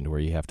situation where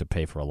you have to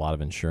pay for a lot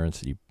of insurance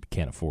that you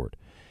can't afford.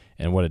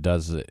 And what it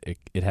does is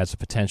it has the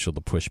potential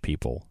to push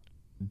people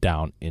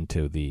down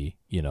into the,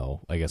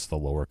 I guess the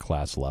lower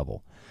class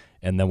level.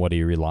 And then what are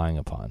you relying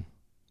upon?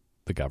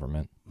 The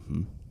government.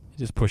 Mm-hmm.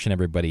 Just pushing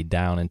everybody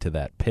down into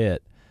that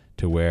pit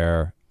to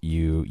where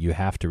you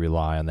have to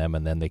rely on them,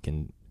 and then they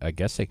can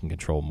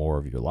control more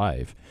of your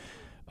life.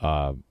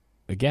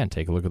 Again,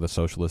 take a look at the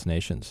socialist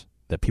nations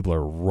that people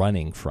are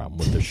running from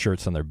with their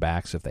shirts on their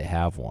backs if they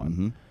have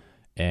one.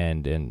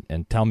 Mm-hmm.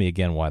 And tell me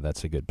again why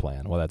that's a good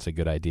plan, why that's a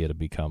good idea to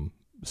become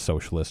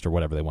socialist or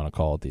whatever they want to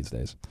call it these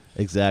days.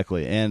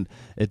 Exactly. And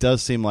it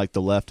does seem like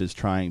the left is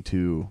trying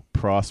to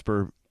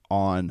prosper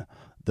on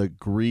the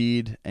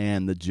greed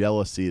and the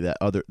jealousy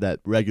that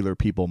regular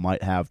people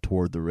might have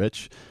toward the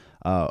rich.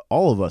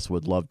 all of us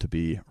would love to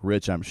be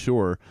rich, I'm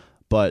sure,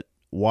 but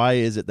why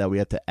is it that we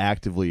have to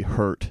actively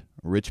hurt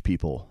rich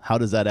people? How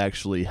does that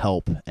actually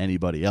help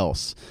anybody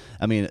else?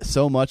 I mean,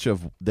 so much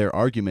of their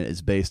argument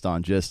is based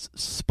on just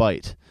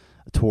spite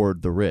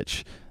toward the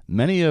rich.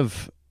 Many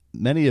of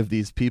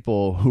these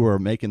people who are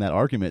making that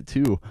argument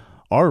too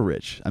are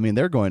rich. I mean,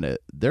 they're going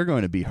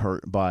to be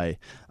hurt by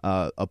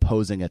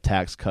opposing a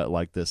tax cut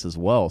like this as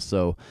well.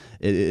 So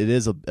it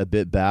is a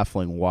bit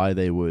baffling why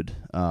they would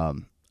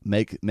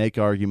make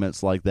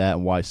arguments like that,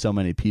 and why so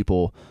many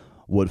people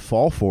would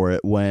fall for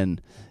it, when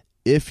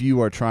if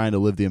you are trying to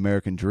live the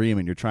American dream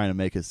and you're trying to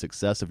make a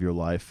success of your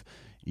life,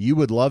 you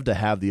would love to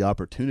have the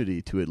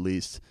opportunity to at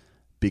least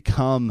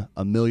become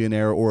a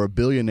millionaire or a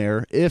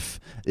billionaire if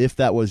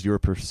that was your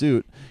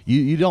pursuit.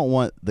 You don't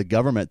want the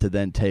government to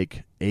then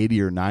take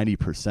 80 or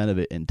 90% of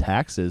it in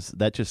taxes.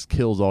 That just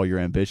kills all your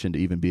ambition to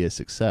even be a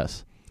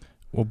success.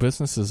 Well,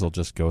 businesses will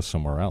just go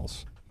somewhere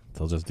else.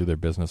 They'll just do their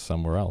business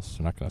somewhere else.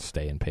 They're not going to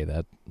stay and pay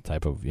that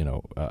type of,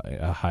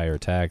 a higher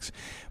tax.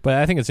 But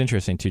I think it's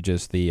interesting too,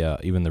 just the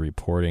even the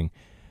reporting,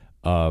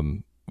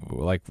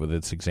 like with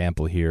this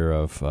example here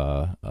of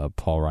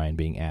Paul Ryan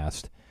being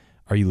asked,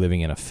 "Are you living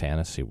in a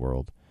fantasy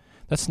world?"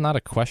 That's not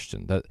a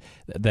question that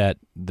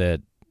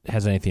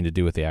has anything to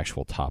do with the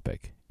actual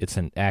topic. It's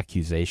an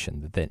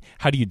accusation.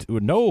 How do you do?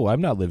 No,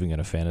 I'm not living in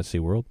a fantasy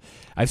world.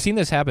 I've seen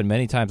this happen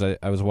many times.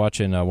 I was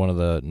watching one of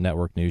the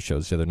network news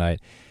shows the other night,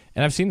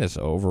 and I've seen this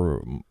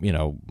over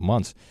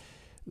months.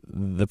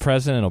 The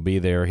president will be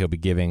there. He'll be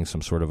giving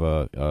some sort of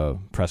a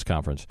press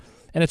conference,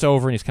 and it's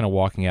over, and he's kind of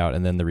walking out,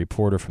 and then the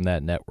reporter from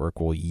that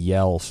network will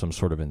yell some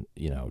sort of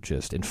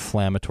just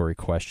inflammatory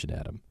question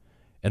at him,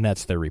 and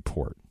that's their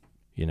report.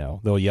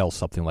 They'll yell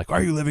something like,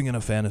 "Are you living in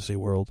a fantasy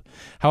world?"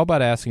 How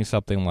about asking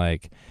something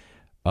like,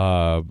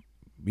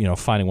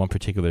 finding one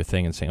particular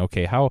thing and saying,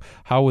 "Okay,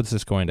 how is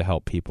this going to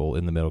help people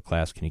in the middle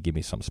class? Can you give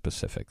me some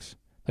specifics?"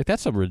 Like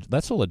that's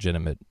a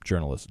legitimate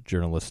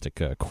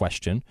journalistic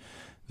question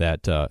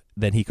that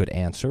then he could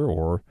answer,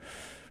 or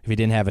if he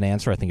didn't have an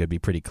answer, I think it'd be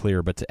pretty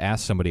clear. But to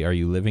ask somebody, "Are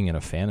you living in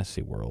a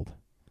fantasy world?"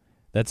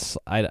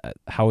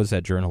 How is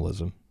that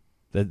journalism?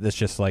 That's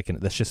just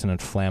an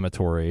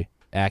inflammatory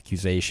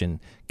accusation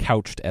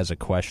couched as a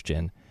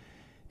question,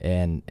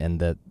 and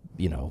that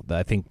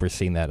I think we're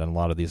seeing that on a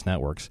lot of these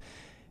networks,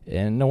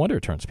 and no wonder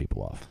it turns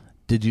people off.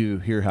 Did you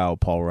hear how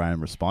Paul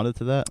Ryan responded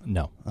to that?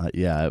 No.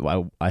 Yeah,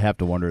 I have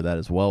to wonder that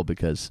as well,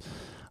 because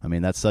I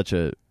mean that's such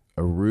a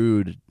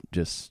rude,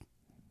 just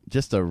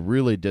a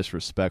really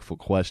disrespectful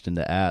question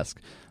to ask.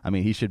 I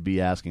mean, he should be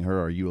asking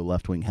her, "Are you a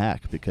left-wing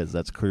hack?" Because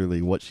that's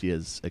clearly what she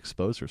has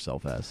exposed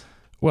herself as.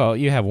 Well,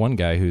 you have one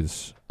guy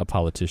who's a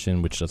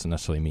politician, which doesn't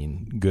necessarily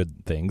mean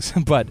good things,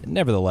 but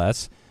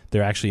nevertheless,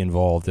 they're actually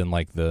involved in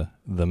like the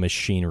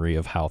machinery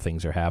of how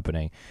things are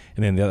happening.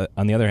 And then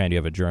on the other hand, you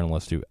have a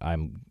journalist who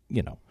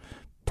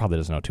probably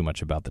doesn't know too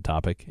much about the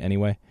topic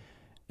anyway.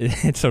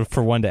 So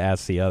for one to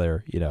ask the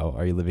other,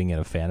 "Are you living in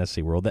a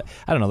fantasy world?"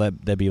 I don't know.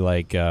 That'd be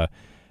like an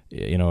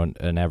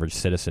average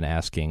citizen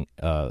asking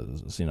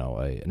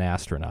an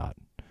astronaut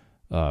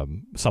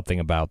something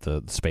about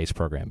the space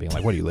program, being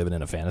like, "What, are you living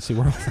in a fantasy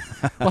world?"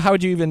 Well, how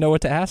would you even know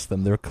what to ask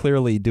them? They're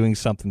clearly doing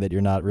something that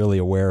you're not really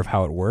aware of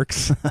how it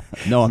works.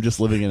 No, I'm just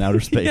living in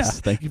outer space. Yeah.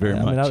 Thank you very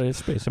much. I'm in outer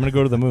space. I'm going to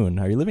go to the moon.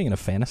 Are you living in a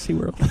fantasy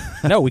world?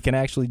 No, we can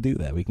actually do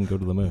that. We can go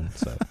to the moon.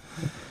 So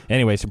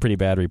anyway, some pretty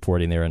bad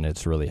reporting there, and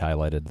it's really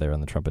highlighted there on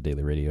the Trumpet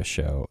Daily Radio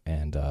Show,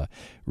 and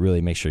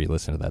really make sure you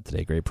listen to that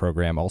today. Great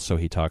program. Also,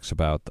 he talks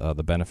about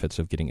the benefits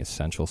of getting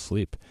essential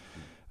sleep.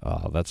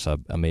 That's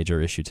a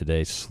major issue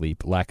today,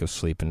 lack of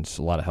sleep, and it's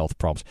a lot of health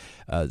problems.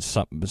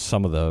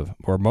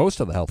 Most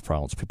of the health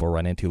problems people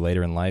run into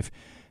later in life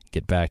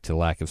get back to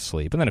lack of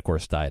sleep. And then, of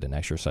course, diet and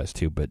exercise,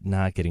 too. But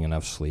not getting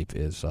enough sleep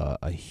is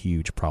a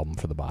huge problem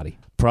for the body.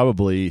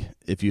 Probably,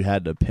 if you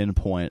had to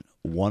pinpoint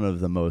one of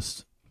the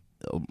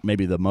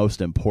maybe the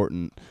most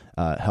important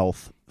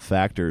health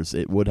factors,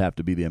 it would have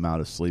to be the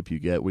amount of sleep you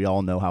get. We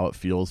all know how it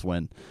feels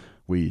when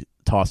we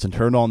tossed and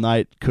turned all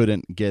night,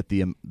 couldn't get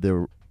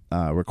the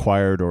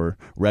required or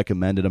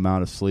recommended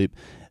amount of sleep.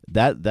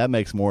 That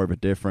makes more of a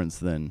difference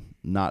than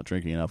not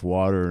drinking enough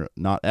water,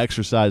 not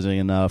exercising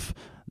enough,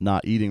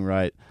 not eating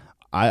right.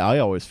 I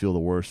always feel the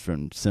worst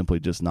from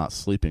simply just not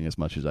sleeping as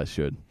much as I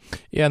should.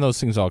 Yeah, and those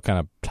things all kind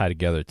of tie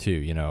together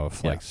too.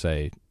 If like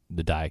say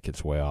the diet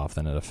gets way off,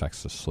 then it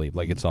affects the sleep.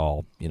 Like it's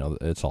all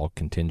it's all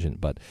contingent.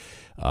 But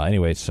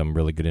anyway, some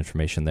really good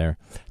information there.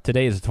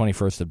 Today is the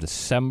 21st of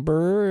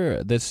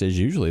December. This is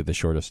usually the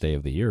shortest day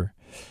of the year,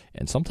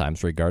 and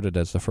sometimes regarded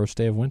as the first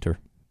day of winter.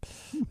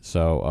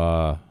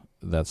 So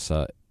that's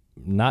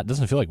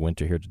doesn't feel like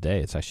winter here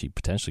today. It's actually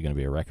potentially going to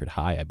be a record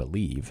high, I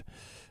believe,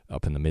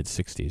 up in the mid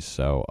 60s.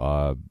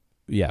 So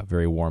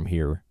very warm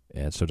here,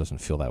 and so it doesn't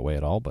feel that way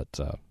at all. But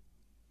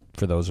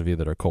for those of you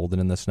that are cold and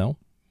in the snow,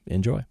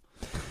 enjoy.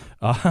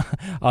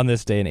 On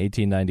this day in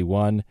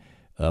 1891,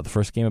 the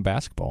first game of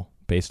basketball,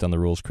 based on the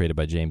rules created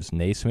by James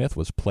Naismith,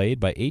 was played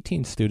by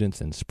 18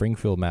 students in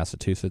Springfield,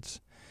 Massachusetts.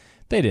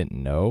 They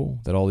didn't know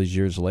that all these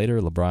years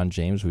later, LeBron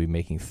James would be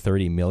making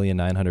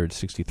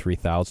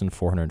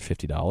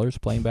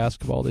 $30,963,450 playing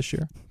basketball this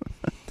year.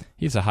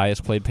 He's the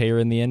highest paid player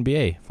in the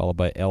NBA, followed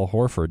by Al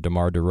Horford,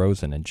 DeMar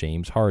DeRozan, and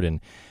James Harden,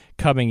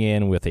 coming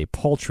in with a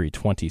paltry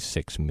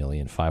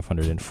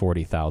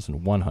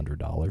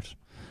 $26,540,100.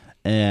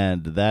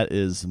 And that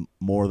is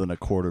more than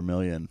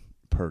 $250,000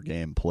 per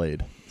game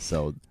played.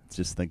 So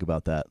just think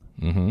about that.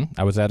 Mm-hmm.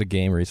 I was at a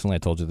game recently. I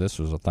told you this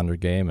was a Thunder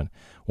game, and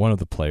one of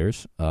the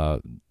players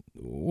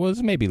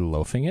was maybe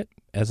loafing it,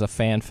 as a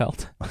fan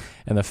felt,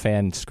 and the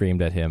fan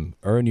screamed at him,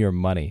 "Earn your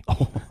money."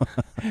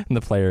 And the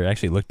player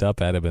actually looked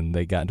up at him, and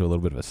they got into a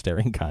little bit of a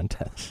staring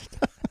contest.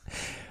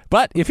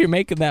 But if you're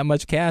making that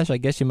much cash, I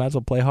guess you might as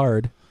well play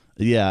hard.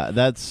 Yeah,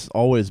 that's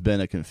always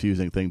been a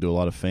confusing thing to a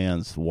lot of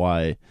fans,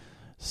 why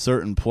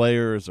certain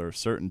players or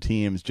certain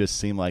teams just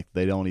seem like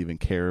they don't even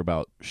care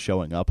about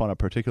showing up on a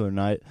particular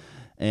night.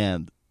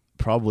 And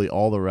probably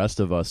all the rest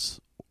of us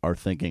are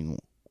thinking,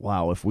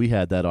 wow, if we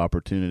had that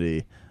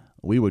opportunity,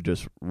 we would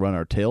just run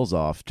our tails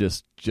off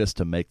just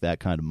to make that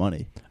kind of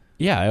money.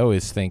 Yeah, I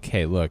always think,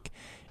 hey, look,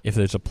 if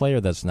there's a player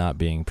that's not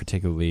being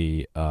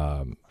particularly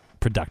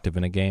productive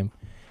in a game,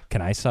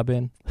 can I sub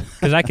in?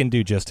 Because I can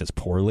do just as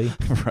poorly.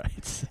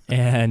 Right.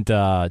 And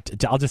I'll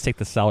just take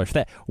the salary for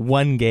that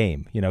one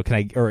game, can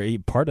I, or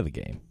part of the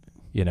game,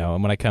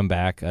 and when I come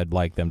back, I'd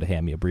like them to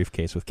hand me a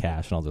briefcase with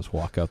cash, and I'll just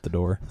walk out the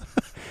door.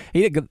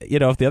 If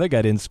the other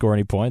guy didn't score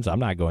any points, I'm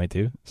not going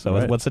to. So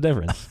right. What's the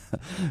difference?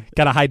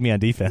 Got to hide me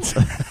on defense.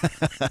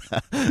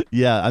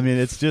 Yeah, I mean,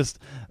 it's just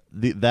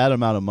that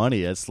amount of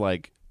money. It's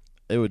like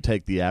it would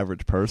take the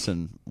average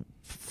person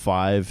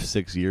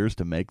 5-6 years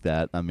to make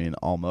that. I mean,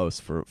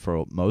 almost for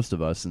most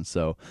of us. And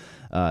so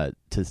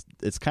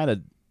it's kind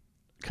of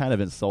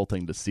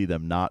insulting to see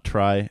them not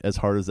try as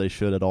hard as they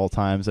should at all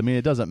times. I mean,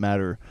 it doesn't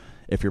matter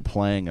if you're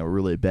playing a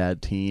really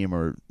bad team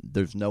or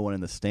there's no one in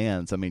the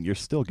stands. I mean, you're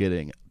still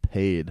getting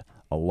paid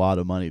a lot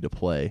of money to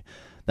play.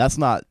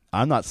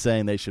 I'm not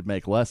saying they should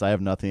make less. I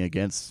have nothing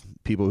against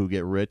people who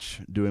get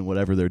rich doing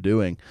whatever they're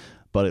doing,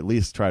 but at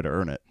least try to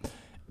earn it.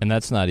 And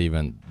that's not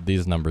even,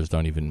 these numbers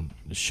don't even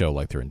show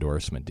like their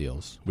endorsement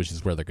deals, which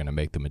is where they're going to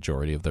make the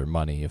majority of their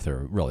money if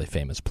they're a really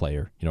famous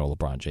player.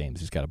 LeBron James,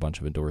 he's got a bunch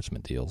of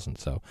endorsement deals. And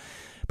so,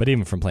 but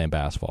even from playing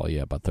basketball,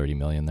 about $30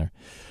 million there.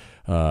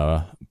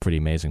 Pretty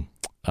amazing.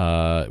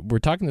 We're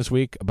talking this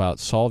week about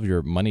Solve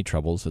Your Money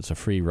Troubles. It's a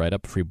free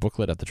write-up, free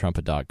booklet at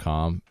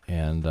thetrumpet.com.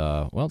 And,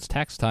 it's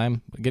tax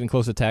time, getting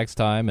close to tax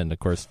time, and, of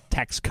course,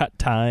 tax cut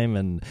time.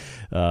 And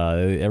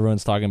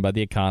everyone's talking about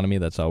the economy.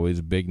 That's always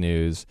big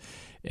news.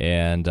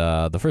 And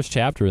the first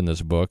chapter in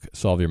this book,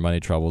 Solve Your Money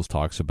Troubles,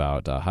 talks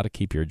about how to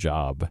keep your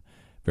job.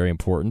 Very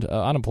important.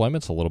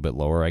 Unemployment's a little bit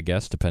lower, I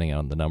guess, depending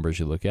on the numbers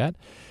you look at.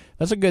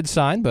 That's a good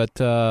sign, but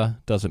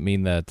doesn't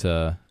mean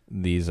that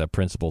these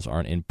principles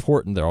aren't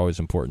important. They're always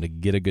important to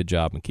get a good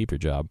job and keep your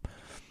job.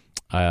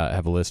 I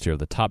have a list here of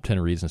the top 10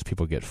 reasons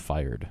people get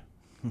fired.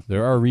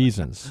 There are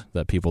reasons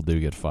that people do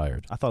get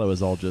fired. I thought it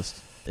was all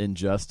just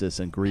injustice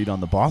and greed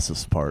on the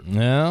boss's part.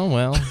 No,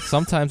 well,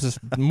 sometimes it's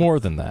more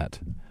than that.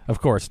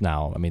 Of course,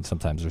 now,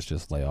 sometimes there's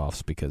just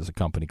layoffs because a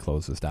company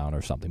closes down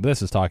or something. But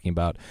this is talking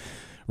about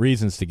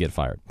reasons to get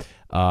fired.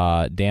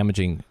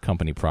 Damaging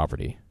company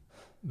property.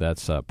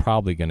 That's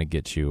probably going to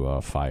get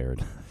you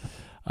fired.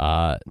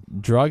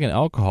 Drug and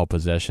alcohol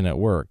possession at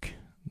work.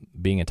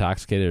 Being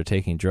intoxicated or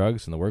taking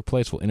drugs in the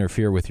workplace will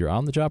interfere with your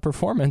on-the-job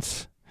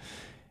performance,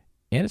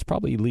 and it's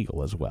probably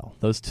illegal as well.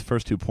 Those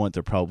first 2 points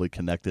are probably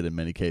connected in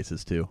many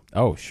cases, too.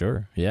 Oh,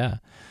 sure, yeah.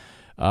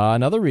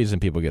 Another reason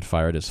people get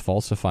fired is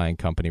falsifying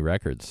company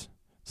records.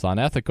 It's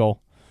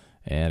unethical,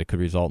 and it could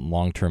result in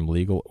long-term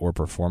legal or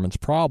performance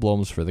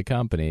problems for the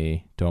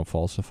company. Don't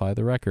falsify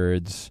the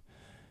records.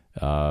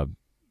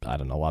 I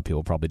don't know, a lot of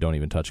people probably don't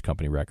even touch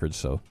company records,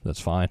 so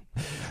that's fine.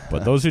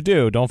 But those who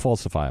do, don't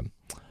falsify them.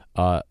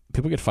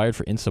 People get fired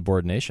for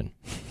insubordination.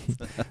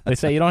 They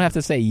say you don't have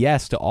to say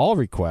yes to all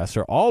requests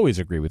or always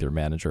agree with your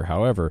manager.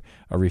 However,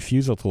 a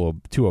refusal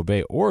to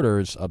obey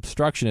orders,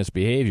 obstructionist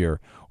behavior,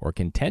 or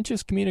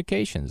contentious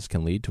communications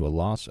can lead to a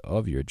loss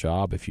of your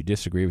job. If you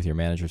disagree with your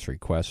manager's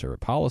requests or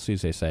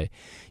policies, they say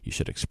you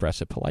should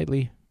express it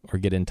politely or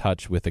get in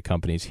touch with the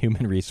company's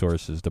human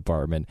resources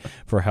department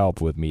for help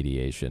with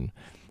mediation.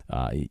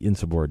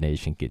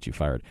 Insubordination gets you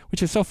fired,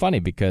 which is so funny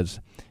because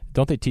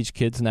don't they teach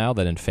kids now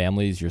that in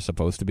families you're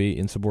supposed to be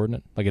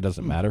insubordinate? Like it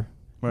doesn't matter.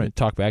 Right.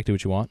 Talk back, do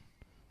what you want.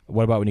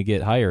 What about when you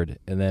get hired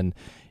and then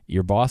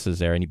your boss is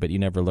there, but you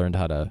never learned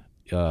how to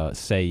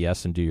say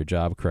yes and do your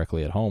job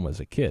correctly at home as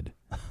a kid?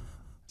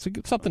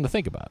 It's something to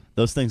think about.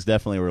 Those things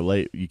definitely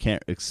relate. You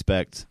can't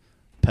expect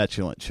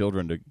petulant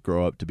children to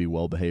grow up to be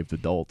well-behaved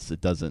adults. It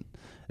doesn't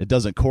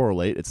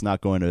correlate. It's not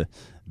going to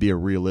be a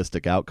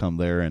realistic outcome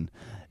there. And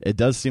it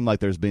does seem like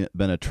there's been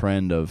a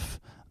trend of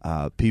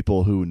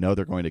people who know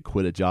they're going to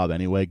quit a job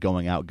anyway,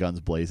 going out guns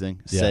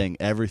blazing, saying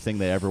everything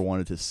they ever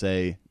wanted to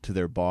say to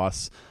their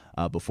boss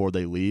before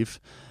they leave.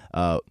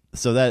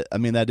 So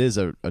that is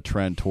a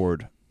trend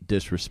toward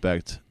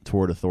disrespect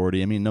toward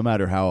authority. I mean, no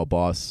matter how a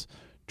boss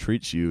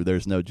treats you,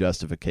 there's no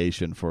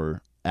justification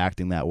for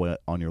acting that way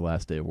on your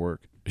last day of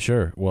work.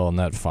 Sure. Well, and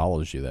that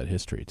follows you, that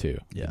history, too.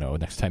 Yeah. You know,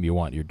 next time you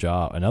want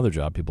another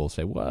job, people will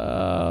say,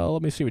 well,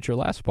 let me see what your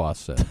last boss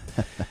said.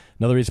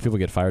 Another reason people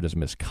get fired is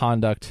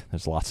misconduct.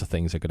 There's lots of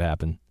things that could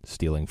happen.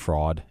 Stealing,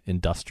 fraud,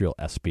 industrial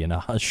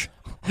espionage.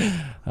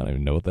 I don't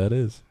even know what that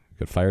is.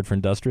 Get fired for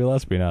industrial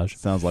espionage.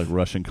 Sounds like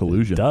Russian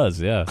collusion. It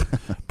does, yeah.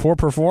 Poor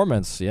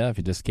performance. Yeah, if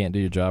you just can't do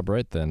your job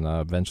right, then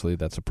eventually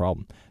that's a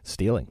problem.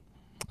 Stealing.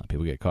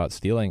 People get caught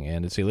stealing,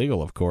 and it's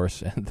illegal, of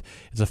course. And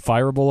it's a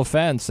fireable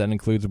offense that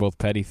includes both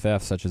petty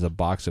theft, such as a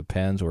box of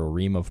pens or a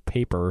ream of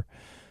paper,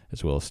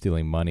 as well as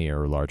stealing money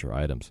or larger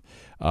items.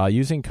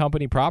 Using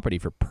company property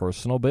for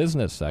personal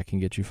business, that can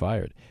get you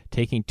fired.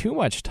 Taking too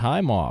much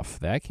time off,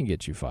 that can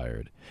get you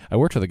fired. I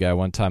worked with a guy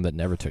one time that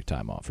never took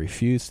time off,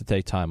 refused to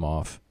take time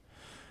off,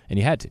 and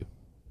you had to.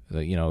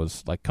 You know, it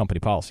was like company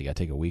policy. You got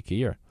to take a week a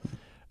year.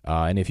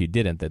 And if you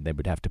didn't, then they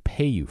would have to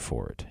pay you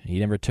for it. He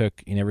never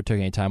took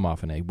any time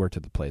off, and he worked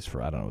at the place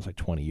for, I don't know, it was like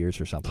 20 years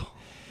or something.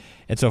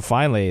 And so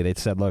finally they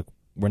said, look,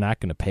 we're not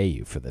going to pay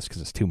you for this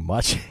because it's too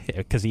much.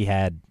 Because he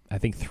had, I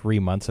think, 3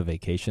 months of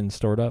vacation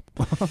stored up.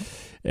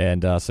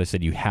 And so they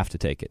said, you have to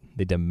take it.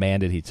 They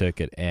demanded he took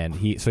it. And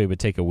he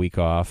would take a week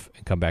off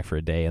and come back for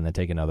a day, and then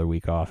take another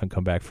week off and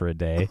come back for a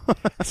day.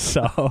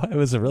 So it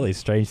was a really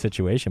strange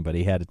situation, but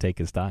he had to take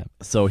his time.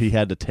 So he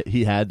had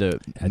to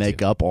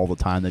make up all the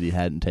time that he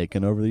hadn't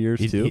taken over the years,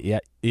 too?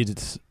 He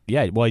just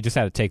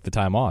had to take the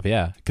time off,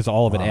 because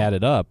all of it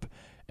added up,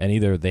 and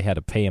either they had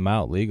to pay him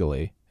out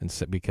legally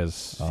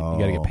because you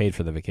got to get paid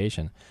for the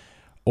vacation,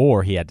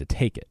 or he had to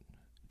take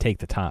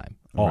the time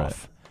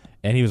off. Right.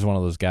 And he was one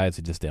of those guys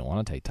that just didn't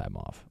want to take time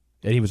off.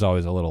 And he was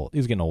always he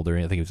was getting older,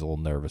 and I think he was a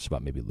little nervous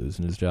about maybe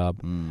losing his job,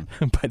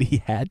 but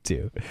he had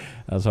to.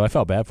 So I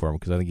felt bad for him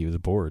because I think he was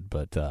bored.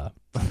 But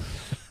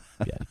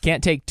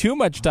can't take too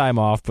much time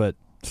off, but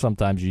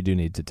sometimes you do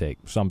need to take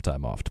some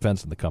time off.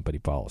 Depends on the company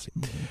policy.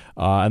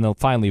 And then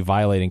finally,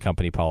 violating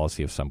company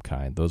policy of some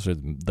kind. Those are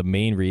the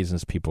main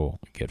reasons people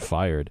get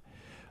fired.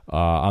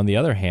 On the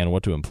other hand,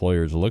 what do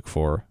employers look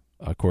for,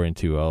 according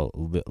to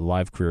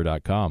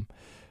livecareer.com?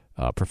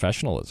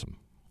 Professionalism.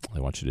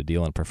 They want you to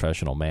deal in a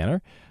professional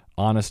manner.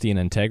 Honesty and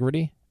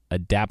integrity.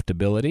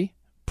 Adaptability.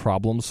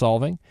 Problem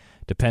solving.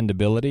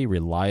 Dependability.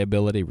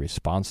 Reliability.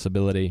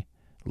 Responsibility.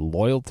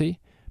 Loyalty.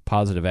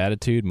 Positive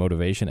attitude.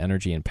 Motivation,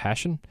 energy, and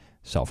passion.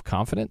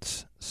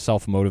 Self-confidence.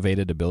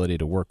 Self-motivated ability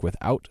to work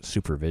without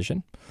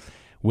supervision.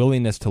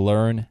 Willingness to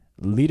learn.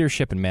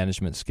 Leadership and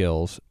management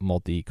skills,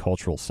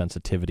 multicultural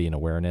sensitivity and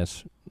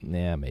awareness.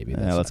 Yeah, maybe.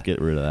 Let's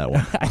get rid of that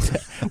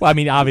one. Well, I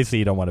mean, obviously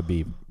you don't want to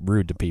be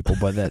rude to people,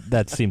 but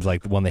that seems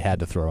like the one they had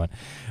to throw in.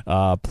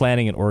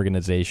 Planning and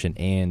organization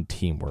and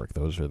teamwork.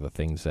 Those are the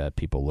things that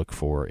people look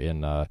for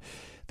in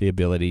the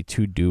ability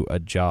to do a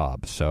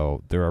job.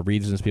 So there are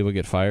reasons people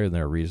get fired, and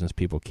there are reasons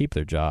people keep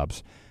their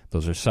jobs.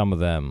 Those are some of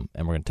them,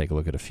 and we're going to take a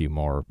look at a few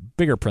more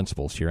bigger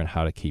principles here on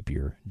how to keep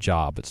your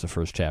job. It's the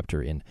first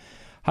chapter in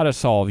how to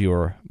solve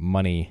your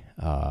money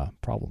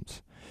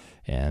problems.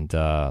 And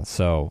I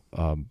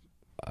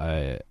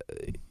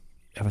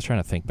was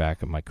trying to think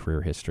back of my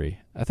career history.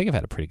 I think I've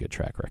had a pretty good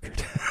track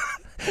record.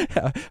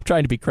 I'm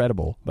trying to be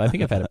credible, but I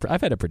think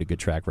I've had a pretty good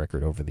track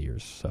record over the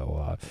years.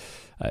 So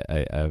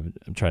I'm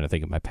trying to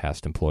think of my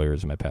past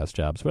employers and my past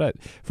jobs, but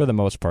for the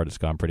most part, it's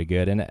gone pretty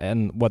good.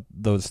 And what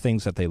those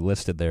things that they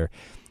listed there,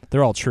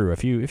 they're all true.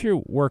 If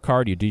you work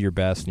hard, you do your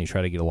best, and you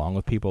try to get along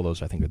with people,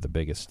 those I think are the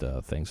biggest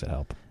things that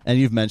help. And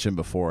you've mentioned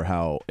before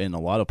how in a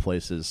lot of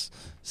places,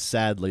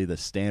 sadly, the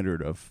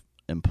standard of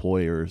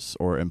employers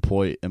or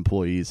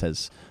employees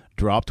has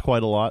dropped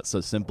quite a lot.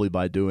 So simply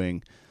by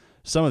doing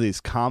some of these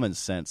common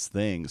sense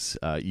things,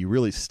 you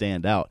really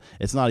stand out.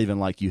 It's not even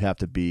like you have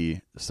to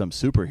be some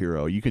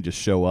superhero. You can just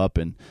show up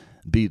and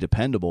be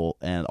dependable,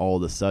 and all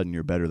of a sudden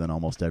you're better than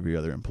almost every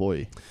other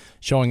employee.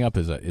 Showing up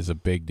is a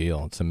big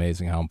deal. It's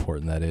amazing how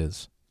important that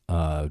is.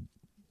 I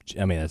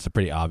mean, it's a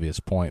pretty obvious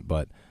point,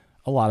 but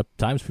a lot of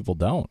times people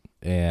don't.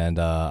 And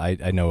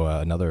I know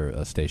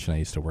another station I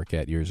used to work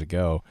at years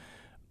ago,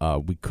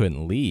 we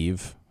couldn't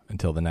leave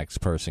until the next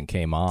person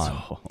came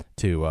on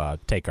to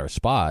take our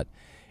spot.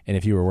 And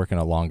if you were working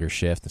a longer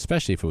shift,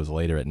 especially if it was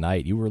later at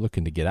night, you were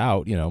looking to get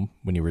out,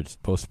 when you were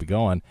supposed to be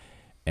going.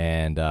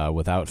 And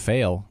without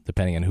fail,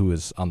 depending on who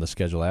was on the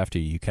schedule after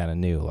you, you kind of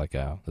knew, like,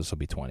 this will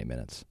be 20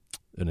 minutes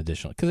an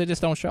additional, because they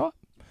just don't show up.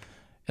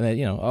 And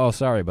then,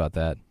 sorry about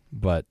that.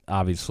 But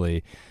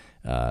obviously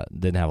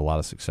didn't have a lot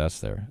of success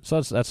there.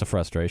 So that's a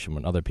frustration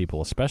when other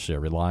people especially are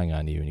relying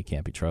on you and you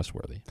can't be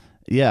trustworthy.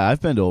 Yeah, I've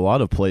been to a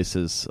lot of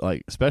places,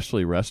 like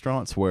especially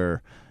restaurants,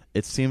 where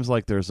it seems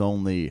like there's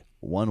only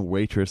one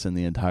waitress in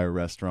the entire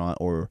restaurant,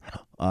 or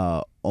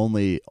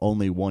only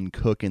one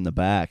cook in the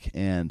back,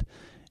 and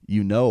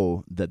you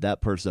know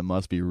that person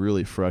must be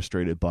really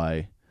frustrated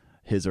by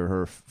his or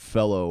her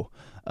fellow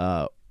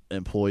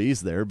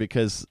employees there,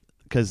 because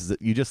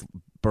you just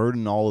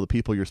burden all of the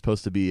people you're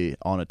supposed to be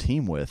on a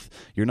team with.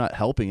 You're not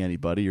helping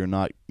anybody. You're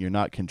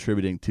not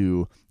contributing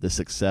to the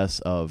success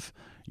of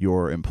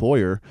your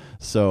employer.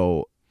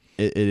 So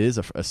it is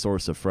a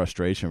source of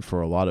frustration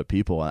for a lot of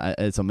people.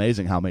 It's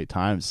amazing how many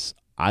times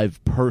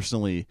I've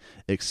personally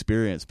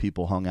experienced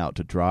people hung out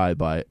to dry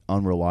by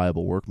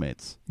unreliable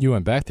workmates. You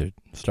went back there,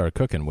 started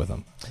cooking with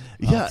them.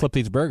 Yeah, flip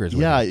these burgers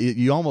with yeah, them.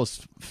 you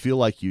almost feel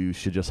like you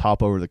should just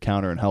hop over the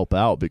counter and help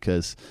out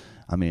because,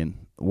 I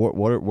mean, what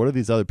are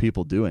these other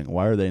people doing?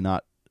 Why are they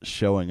not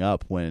showing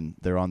up when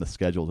they're on the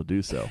schedule to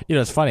do so? You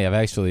know, it's funny. I've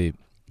actually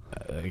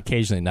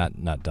occasionally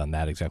not done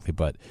that exactly,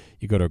 but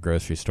you go to a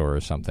grocery store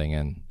or something,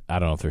 and I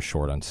don't know if they're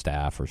short on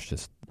staff or it's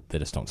just they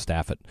just don't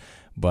staff it,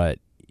 but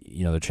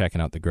you know, they're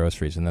checking out the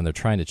groceries, and then they're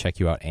trying to check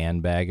you out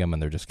and bag them,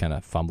 and they're just kind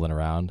of fumbling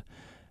around.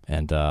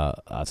 And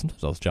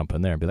sometimes I'll jump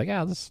in there and be like,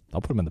 I'll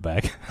put them in the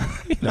bag.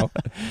 You know,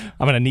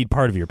 I'm going to need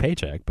part of your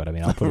paycheck, but I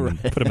mean, I'll put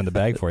them in the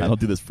bag for you. I don't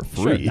do this for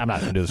free. Sure, I'm not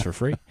going to do this for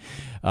free.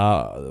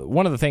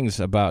 One of the things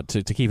about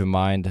to keep in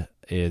mind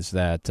is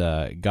that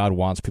God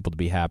wants people to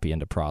be happy and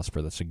to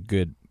prosper. That's a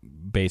good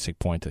basic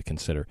point to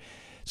consider.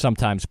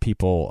 Sometimes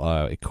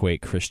people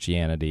equate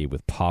Christianity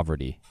with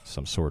poverty,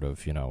 some sort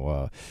of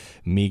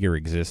meager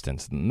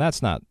existence, and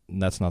that's not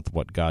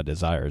what God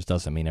desires.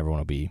 Doesn't mean everyone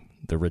will be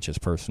the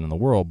richest person in the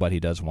world, but He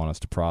does want us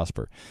to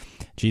prosper.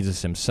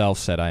 Jesus Himself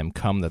said, "I am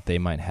come that they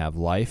might have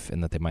life,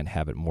 and that they might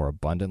have it more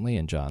abundantly."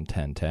 In John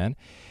 10:10,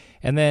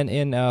 and then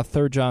in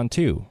 3 John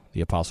 2,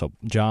 the Apostle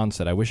John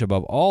said, "I wish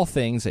above all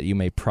things that you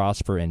may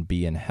prosper and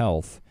be in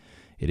health."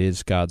 It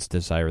is God's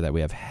desire that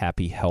we have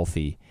happy,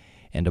 healthy,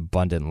 and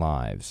abundant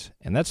lives.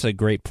 And that's a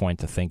great point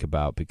to think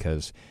about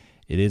because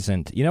it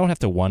isn't, you don't have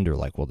to wonder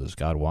like, well, does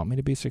God want me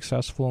to be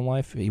successful in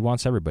life? He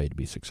wants everybody to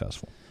be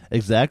successful.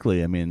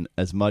 Exactly. I mean,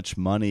 as much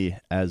money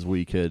as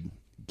we could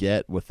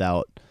get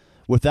without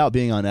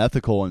being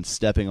unethical and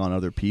stepping on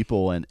other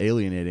people and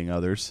alienating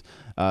others,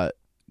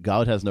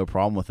 God has no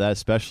problem with that,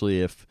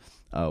 especially if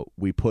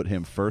we put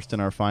Him first in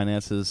our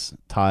finances,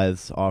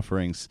 tithes,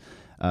 offerings,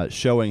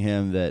 showing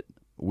Him that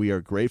we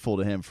are grateful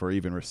to Him for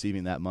even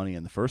receiving that money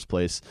in the first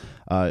place.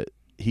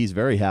 He's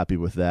very happy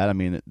with that. I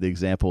mean, the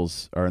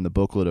examples are in the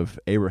booklet of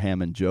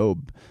Abraham and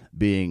Job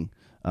being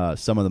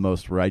some of the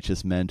most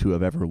righteous men to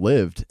have ever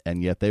lived,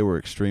 and yet they were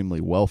extremely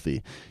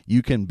wealthy.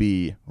 You can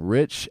be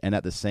rich and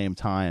at the same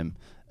time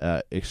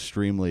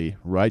extremely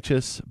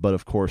righteous, but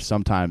of course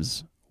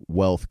sometimes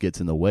wealth gets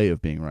in the way of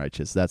being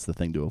righteous. That's the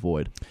thing to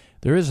avoid.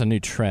 There is a new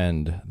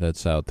trend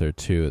that's out there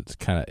too. It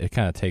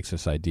kind of takes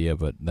this idea,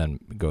 but then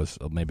goes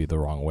maybe the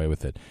wrong way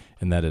with it,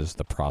 and that is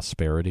the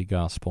prosperity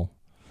gospel.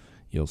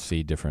 You'll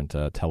see different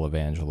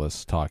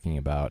televangelists talking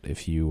about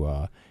if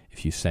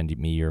you send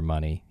me your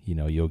money,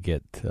 you'll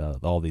get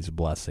all these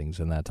blessings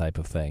and that type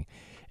of thing.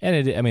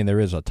 And there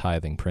is a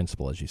tithing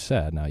principle, as you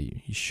said. Now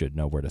you should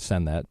know where to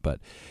send that, but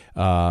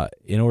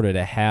in order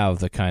to have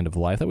the kind of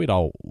life that we'd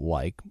all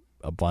like,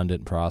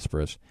 abundant,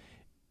 prosperous,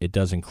 it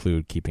does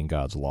include keeping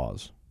God's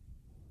laws.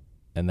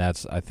 And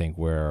that's, I think,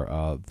 where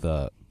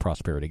the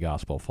prosperity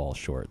gospel falls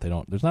short.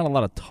 There's not a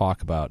lot of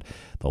talk about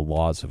the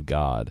laws of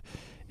God.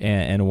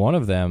 And one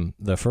of them,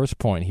 the first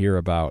point here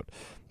about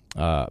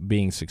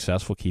being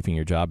successful, keeping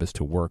your job, is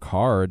to work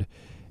hard.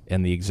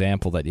 And the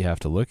example that you have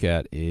to look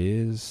at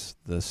is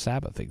the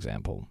Sabbath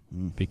example,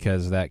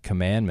 because that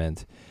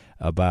commandment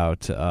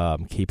about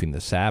keeping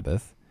the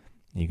Sabbath,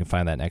 you can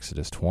find that in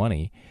Exodus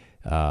 20,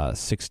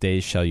 6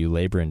 days shall you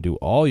labor and do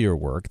all your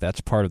work. That's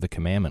part of the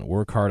commandment.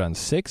 Work hard on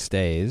 6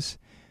 days,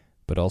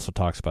 but also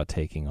talks about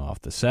taking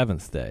off the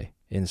seventh day.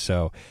 And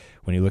so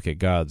when you look at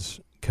God's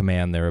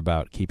command there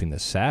about keeping the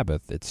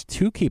Sabbath, it's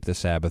to keep the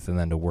Sabbath and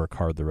then to work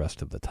hard the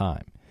rest of the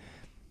time.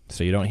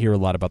 So you don't hear a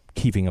lot about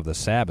keeping of the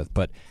Sabbath,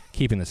 but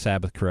keeping the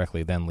Sabbath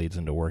correctly then leads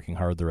into working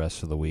hard the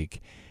rest of the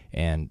week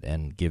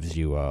and gives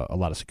you a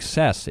lot of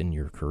success in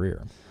your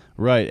career.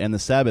 Right, and the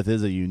Sabbath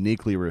is a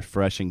uniquely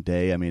refreshing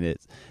day. I mean,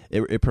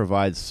 it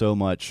provides so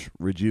much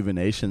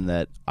rejuvenation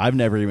that I've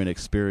never even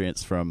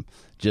experienced from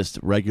just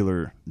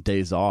regular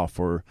days off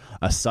or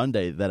a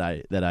Sunday that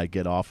I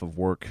get off of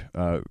work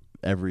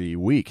every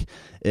week.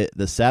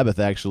 The Sabbath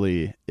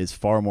actually is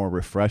far more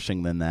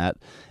refreshing than that,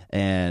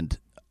 and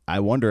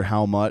I wonder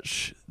how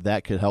much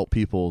that could help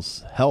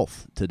people's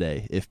health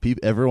today. If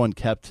everyone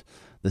kept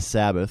the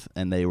Sabbath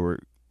and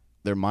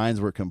their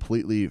minds were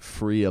completely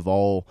free of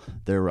all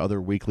their other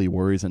weekly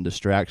worries and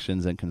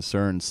distractions and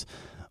concerns,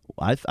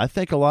 I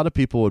think a lot of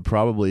people would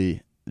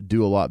probably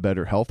do a lot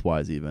better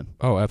health-wise even.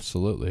 Oh,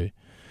 absolutely.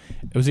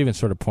 It was even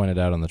sort of pointed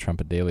out on the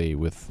Trumpet Daily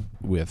with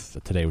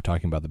today we're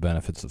talking about the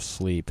benefits of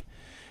sleep,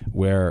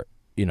 where,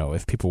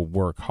 if people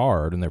work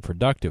hard and they're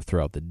productive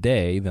throughout the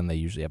day, then they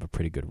usually have a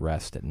pretty good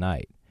rest at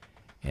night.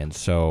 And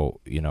so,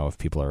 if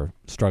people are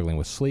struggling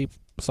with sleep,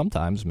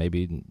 sometimes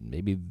maybe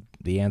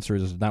the answer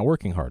is not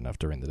working hard enough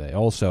during the day.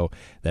 Also,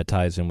 that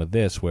ties in with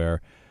this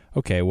where,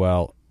 okay,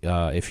 well,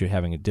 if you're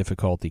having a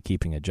difficulty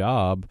keeping a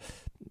job,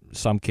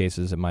 some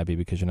cases it might be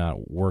because you're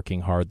not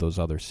working hard those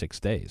other 6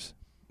 days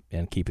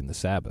and keeping the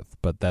Sabbath.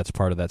 But that's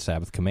part of that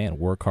Sabbath command,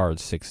 work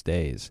hard 6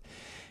 days.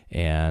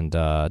 And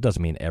it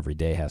doesn't mean every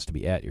day has to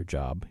be at your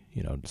job.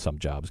 Some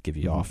jobs give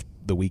you off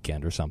the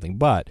weekend or something,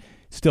 but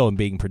still in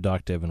being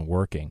productive and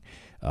working,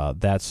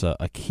 that's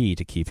a key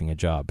to keeping a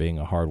job, being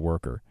a hard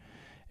worker.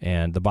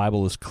 And the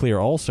Bible is clear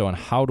also on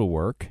how to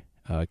work.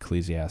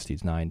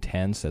 Ecclesiastes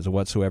 9:10 says,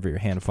 "Whatsoever your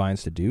hand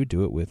finds to do,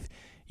 do it with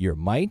your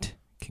might."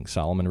 King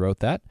Solomon wrote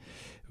that.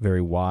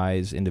 Very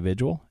wise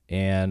individual,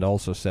 and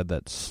also said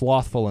that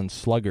slothful and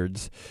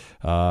sluggards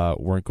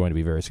weren't going to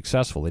be very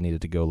successful. They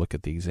needed to go look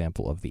at the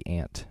example of the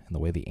ant and the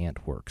way the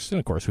ant works. And,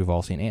 of course, we've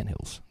all seen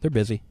anthills. They're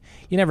busy.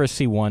 You never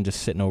see one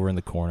just sitting over in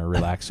the corner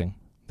relaxing.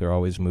 They're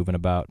always moving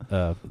about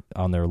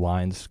on their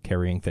lines,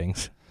 carrying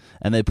things.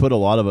 And they put a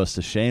lot of us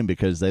to shame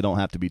because they don't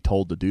have to be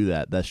told to do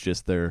that. That's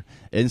just their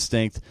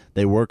instinct.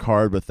 They work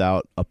hard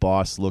without a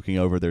boss looking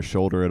over their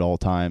shoulder at all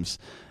times.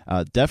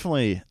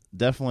 Definitely,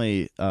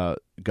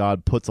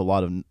 God puts a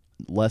lot of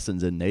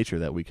lessons in nature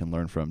that we can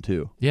learn from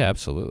too. Yeah,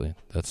 absolutely.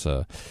 That's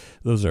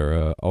those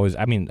are always.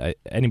 I mean,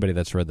 anybody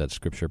that's read that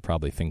scripture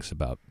probably thinks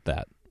about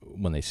that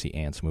when they see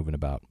ants moving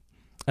about,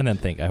 and then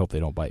think, "I hope they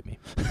don't bite me."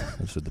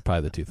 Those are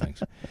probably the two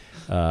things.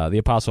 The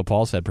Apostle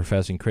Paul said,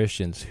 "Professing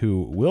Christians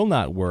who will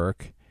not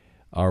work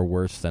are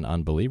worse than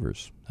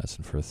unbelievers." That's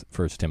in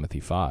 1 Timothy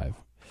 5.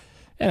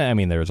 And I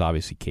mean, there's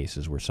obviously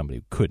cases where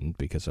somebody couldn't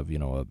because of,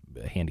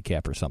 a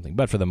handicap or something.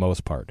 But for the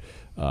most part,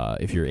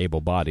 if you're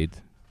able-bodied,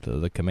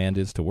 the command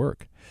is to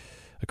work.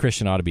 A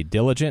Christian ought to be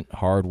diligent,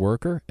 hard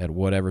worker at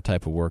whatever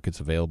type of work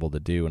it's available to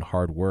do. And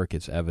hard work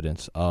is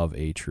evidence of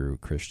a true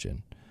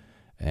Christian.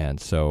 And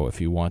so if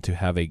you want to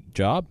have a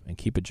job and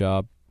keep a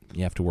job,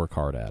 you have to work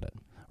hard at it.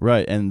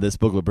 Right, and this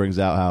booklet brings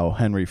out how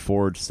Henry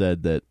Ford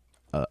said that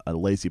a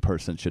lazy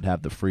person should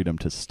have the freedom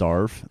to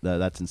starve.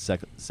 That's in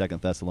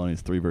 2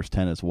 Thessalonians 3, verse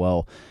 10 as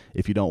well.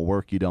 If you don't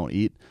work, you don't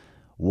eat.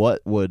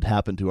 What would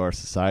happen to our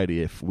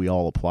society if we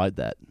all applied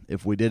that?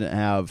 If we didn't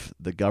have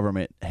the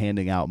government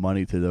handing out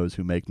money to those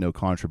who make no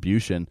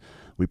contribution,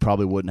 we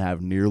probably wouldn't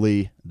have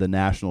nearly the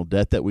national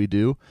debt that we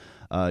do.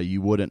 You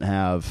wouldn't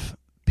have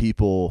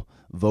people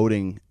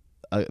voting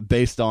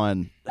based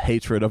on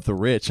hatred of the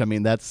rich. I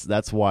mean,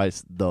 that's why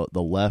the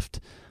left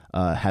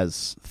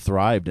has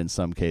thrived in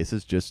some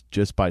cases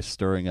just by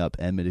stirring up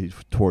enmity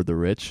toward the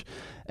rich,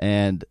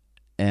 and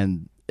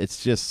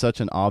it's just such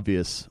an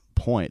obvious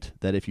point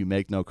that if you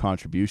make no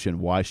contribution,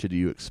 why should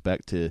you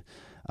expect to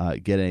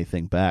get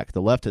anything back?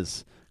 The left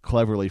has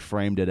cleverly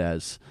framed it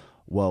as,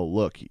 well,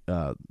 look,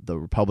 the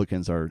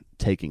Republicans are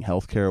taking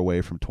health care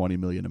away from 20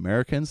 million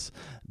Americans.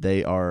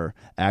 They are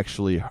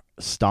actually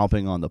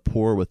stomping on the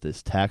poor with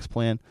this tax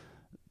plan.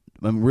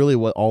 And really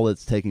what all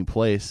that's taking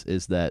place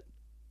is that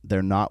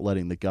they're not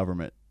letting the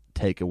government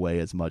take away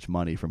as much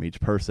money from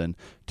each person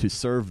to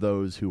serve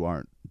those who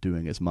aren't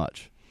doing as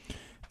much.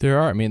 There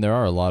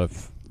are a lot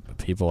of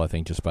people, I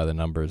think, just by the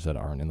numbers, that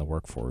aren't in the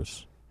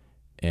workforce.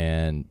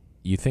 And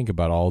you think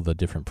about all the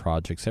different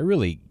projects that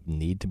really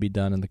need to be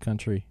done in the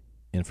country,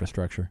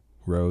 infrastructure,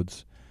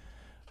 roads.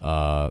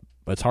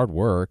 It's hard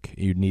work.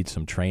 You'd need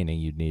some training.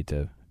 You'd need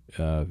to,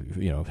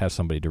 have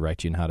somebody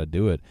direct you on how to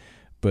do it.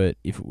 But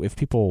if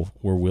people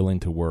were willing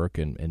to work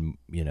and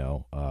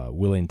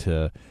willing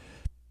to,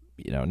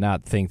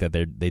 not think that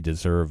they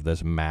deserve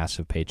this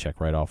massive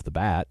paycheck right off the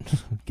bat,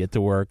 get to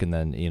work and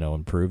then,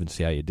 improve and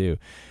see how you do.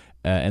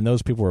 And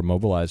those people were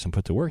mobilized and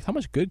put to work. How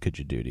much good could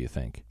you do you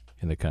think,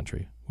 in the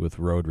country with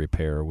road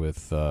repair,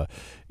 with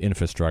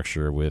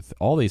infrastructure, with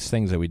all these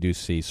things that we do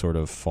see sort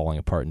of falling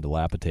apart and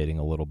dilapidating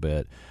a little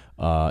bit?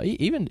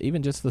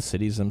 Even just the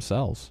cities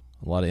themselves.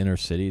 A lot of inner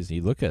cities,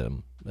 you look at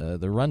them,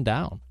 they're run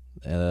down.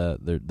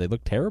 They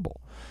look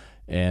terrible,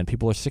 and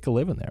people are sick of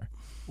living there.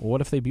 Well,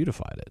 what if they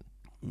beautified it?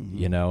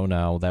 Mm-hmm.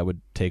 Now that would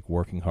take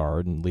working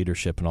hard and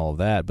leadership and all of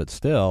that, but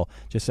still,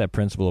 just that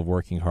principle of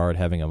working hard,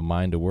 having a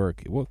mind to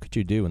work. What could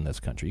you do in this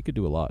country? You could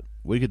do a lot.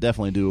 We could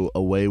definitely do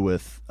away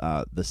with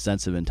the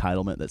sense of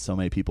entitlement that so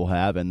many people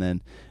have, and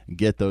then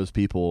get those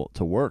people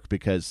to work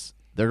because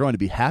they're going to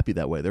be happy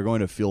that way. They're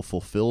going to feel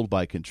fulfilled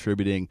by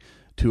contributing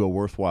to a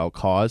worthwhile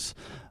cause.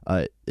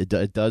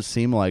 It does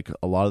seem like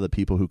a lot of the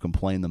people who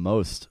complain the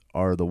most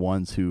are the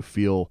ones who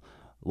feel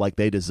like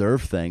they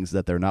deserve things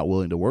that they're not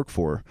willing to work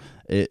for.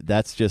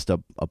 That's just a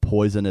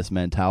poisonous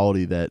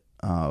mentality that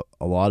a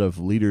lot of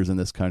leaders in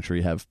this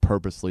country have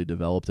purposely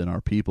developed in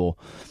our people.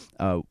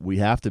 We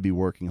have to be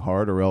working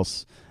hard, or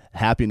else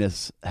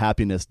happiness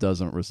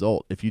doesn't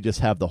result. If you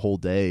just have the whole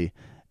day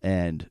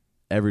and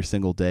every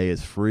single day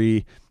is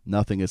free,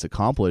 nothing is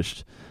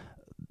accomplished,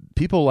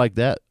 people like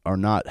that are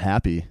not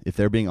happy. If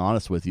they're being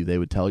honest with you, they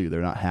would tell you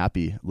they're not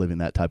happy living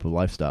that type of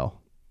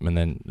lifestyle. And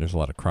then there's a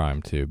lot of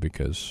crime, too,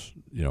 because,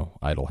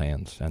 idle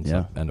hands end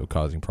up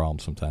causing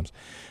problems sometimes.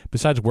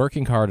 Besides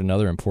working hard,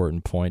 another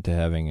important point to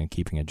having and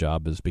keeping a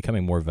job is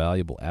becoming more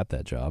valuable at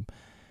that job.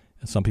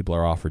 And some people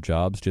are offered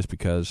jobs just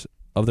because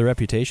of their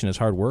reputation as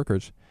hard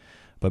workers,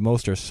 but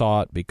most are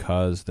sought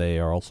because they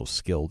are also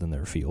skilled in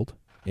their field.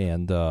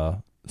 And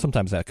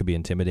sometimes that could be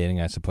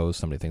intimidating, I suppose.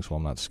 Somebody thinks, well,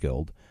 I'm not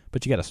skilled.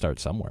 But you got to start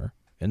somewhere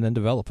and then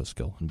develop a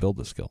skill and build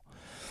a skill.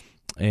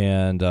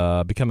 And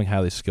becoming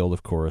highly skilled,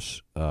 of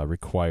course,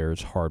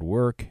 requires hard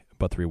work,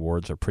 but the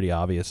rewards are pretty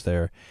obvious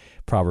there.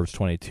 Proverbs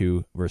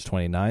 22, verse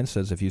 29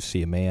 says, "If you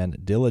see a man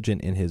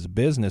diligent in his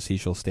business, he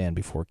shall stand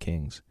before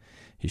kings.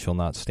 He shall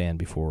not stand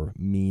before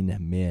mean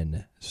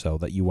men, so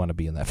that you want to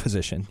be in that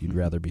position. You'd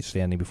rather be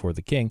standing before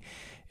the king,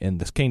 and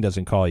this king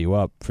doesn't call you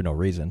up for no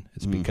reason.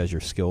 It's because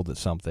you're skilled at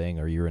something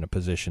or you're in a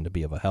position to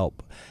be of a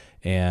help.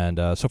 And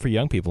so for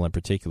young people in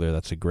particular,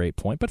 that's a great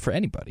point. But for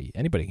anybody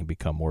can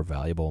become more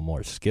valuable,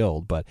 more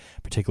skilled, but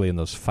particularly in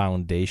those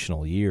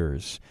foundational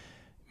years,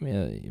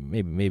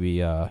 maybe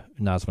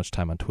not as much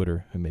time on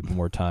Twitter and maybe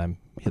more time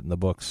hitting the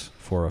books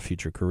for a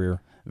future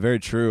career. Very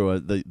true.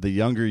 The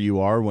younger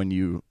you are when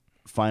you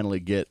finally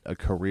get a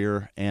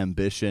career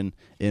ambition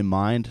in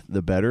mind,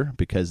 the better,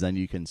 because then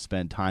you can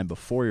spend time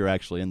before you're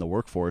actually in the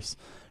workforce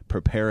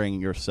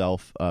preparing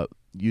yourself,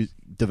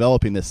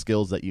 developing the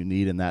skills that you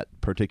need in that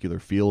particular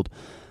field.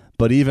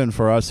 But even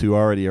for us who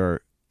already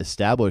are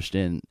established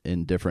in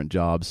different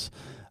jobs,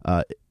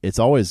 it's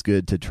always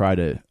good to try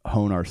to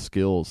hone our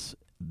skills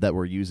that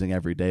we're using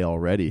every day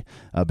already,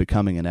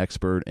 becoming an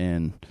expert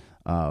in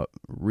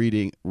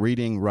reading,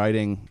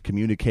 writing,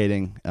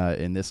 communicating,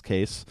 in this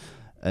case.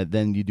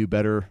 Then you do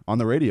better on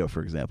the radio,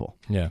 for example.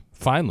 Yeah.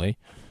 Finally,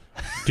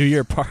 do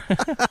your part.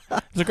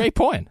 It's a great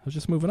point. I was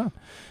just moving on.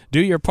 Do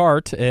your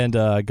part, and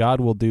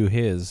God will do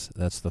his.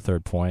 That's the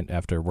third point.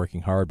 After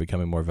working hard,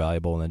 becoming more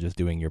valuable, and then just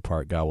doing your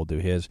part, God will do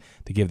his.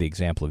 To give the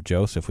example of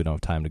Joseph, we don't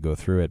have time to go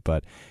through it,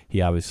 but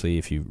he obviously,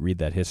 if you read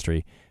that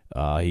history,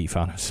 he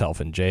found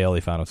himself in jail.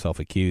 He found himself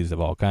accused of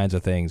all kinds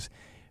of things,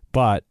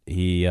 but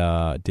he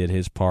did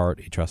his part.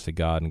 He trusted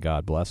God, and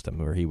God blessed him,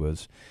 where he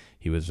was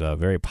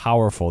very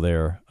powerful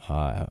there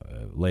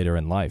later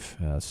in life,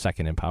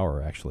 second in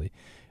power, actually,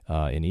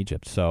 in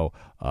Egypt. So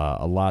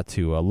a lot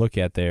to look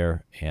at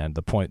there, and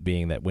the point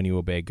being that when you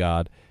obey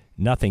God,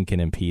 nothing can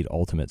impede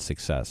ultimate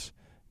success.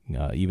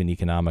 Even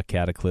economic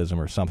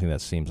cataclysm or something that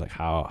seems like,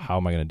 how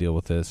am I going to deal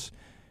with this?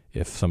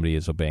 If somebody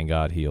is obeying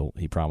God,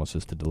 he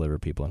promises to deliver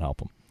people and help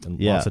them in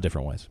lots of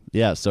different ways.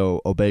 Yeah,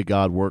 so obey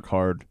God, work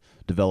hard,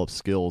 develop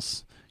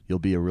skills. You'll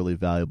be a really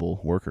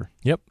valuable worker.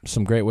 Yep,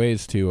 some great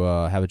ways to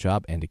have a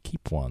job and to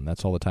keep one.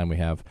 That's all the time we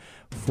have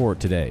for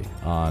today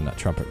on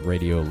Trumpet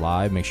Radio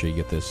Live. Make sure you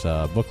get this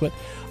booklet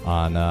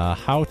on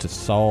how to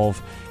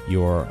solve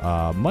your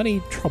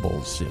money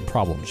troubles and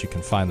problems. You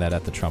can find that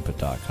at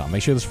thetrumpet.com.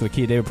 Make sure this is for the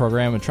Key David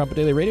program and Trumpet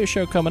Daily Radio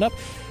Show coming up.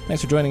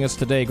 Thanks for joining us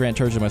today. Grant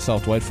Turgeon and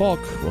myself, Dwight Falk.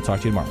 We'll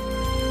talk to you tomorrow.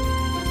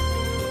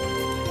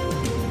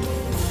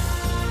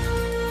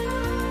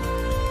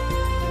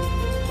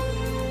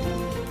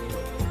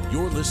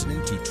 You're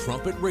listening to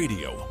Trumpet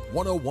Radio,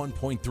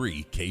 101.3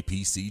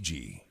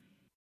 KPCG.